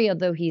Calgary,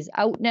 although he's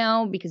out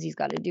now because he's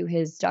got to do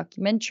his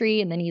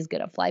documentary, and then he's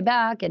going to fly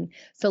back. And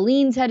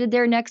Celine's headed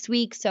there next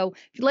week. So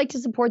if you'd like to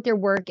support their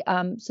work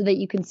so that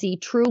you can see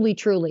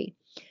truly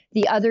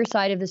the other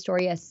side of the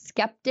story, a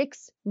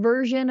skeptic's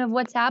version of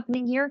what's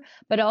happening here,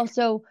 but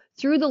also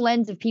through the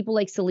lens of people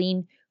like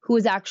Celine, who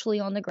is actually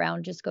on the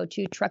ground, just go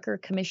to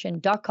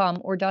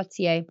truckercommission.com or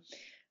 .ca.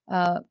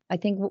 I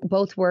think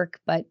both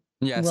work, but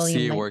yeah, William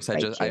CA works. I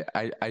just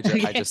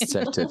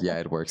checked it. Yeah,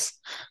 it works.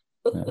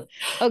 Yeah.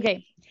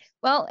 Okay.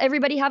 Well,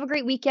 everybody have a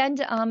great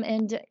weekend.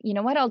 And you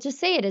know what? I'll just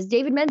say it as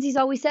David Menzies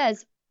always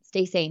says,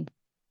 stay sane.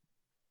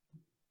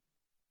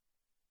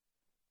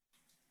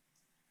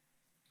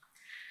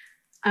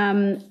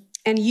 And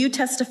you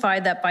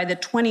testified that by the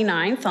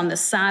 29th on the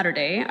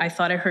Saturday, I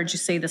thought I heard you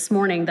say this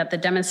morning that the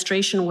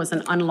demonstration was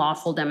an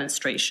unlawful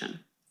demonstration.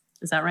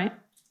 Is that right?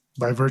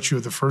 By virtue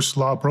of the first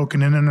law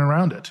broken in and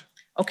around it.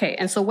 Okay,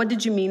 and so what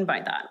did you mean by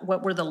that?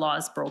 What were the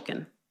laws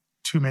broken?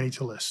 Too many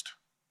to list.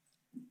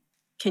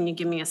 Can you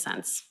give me a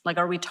sense? Like,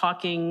 are we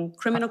talking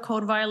criminal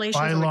code violations?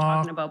 Bylaw, are we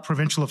talking about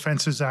Provincial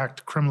Offences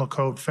Act, Criminal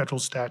Code, federal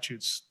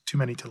statutes, too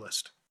many to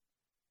list.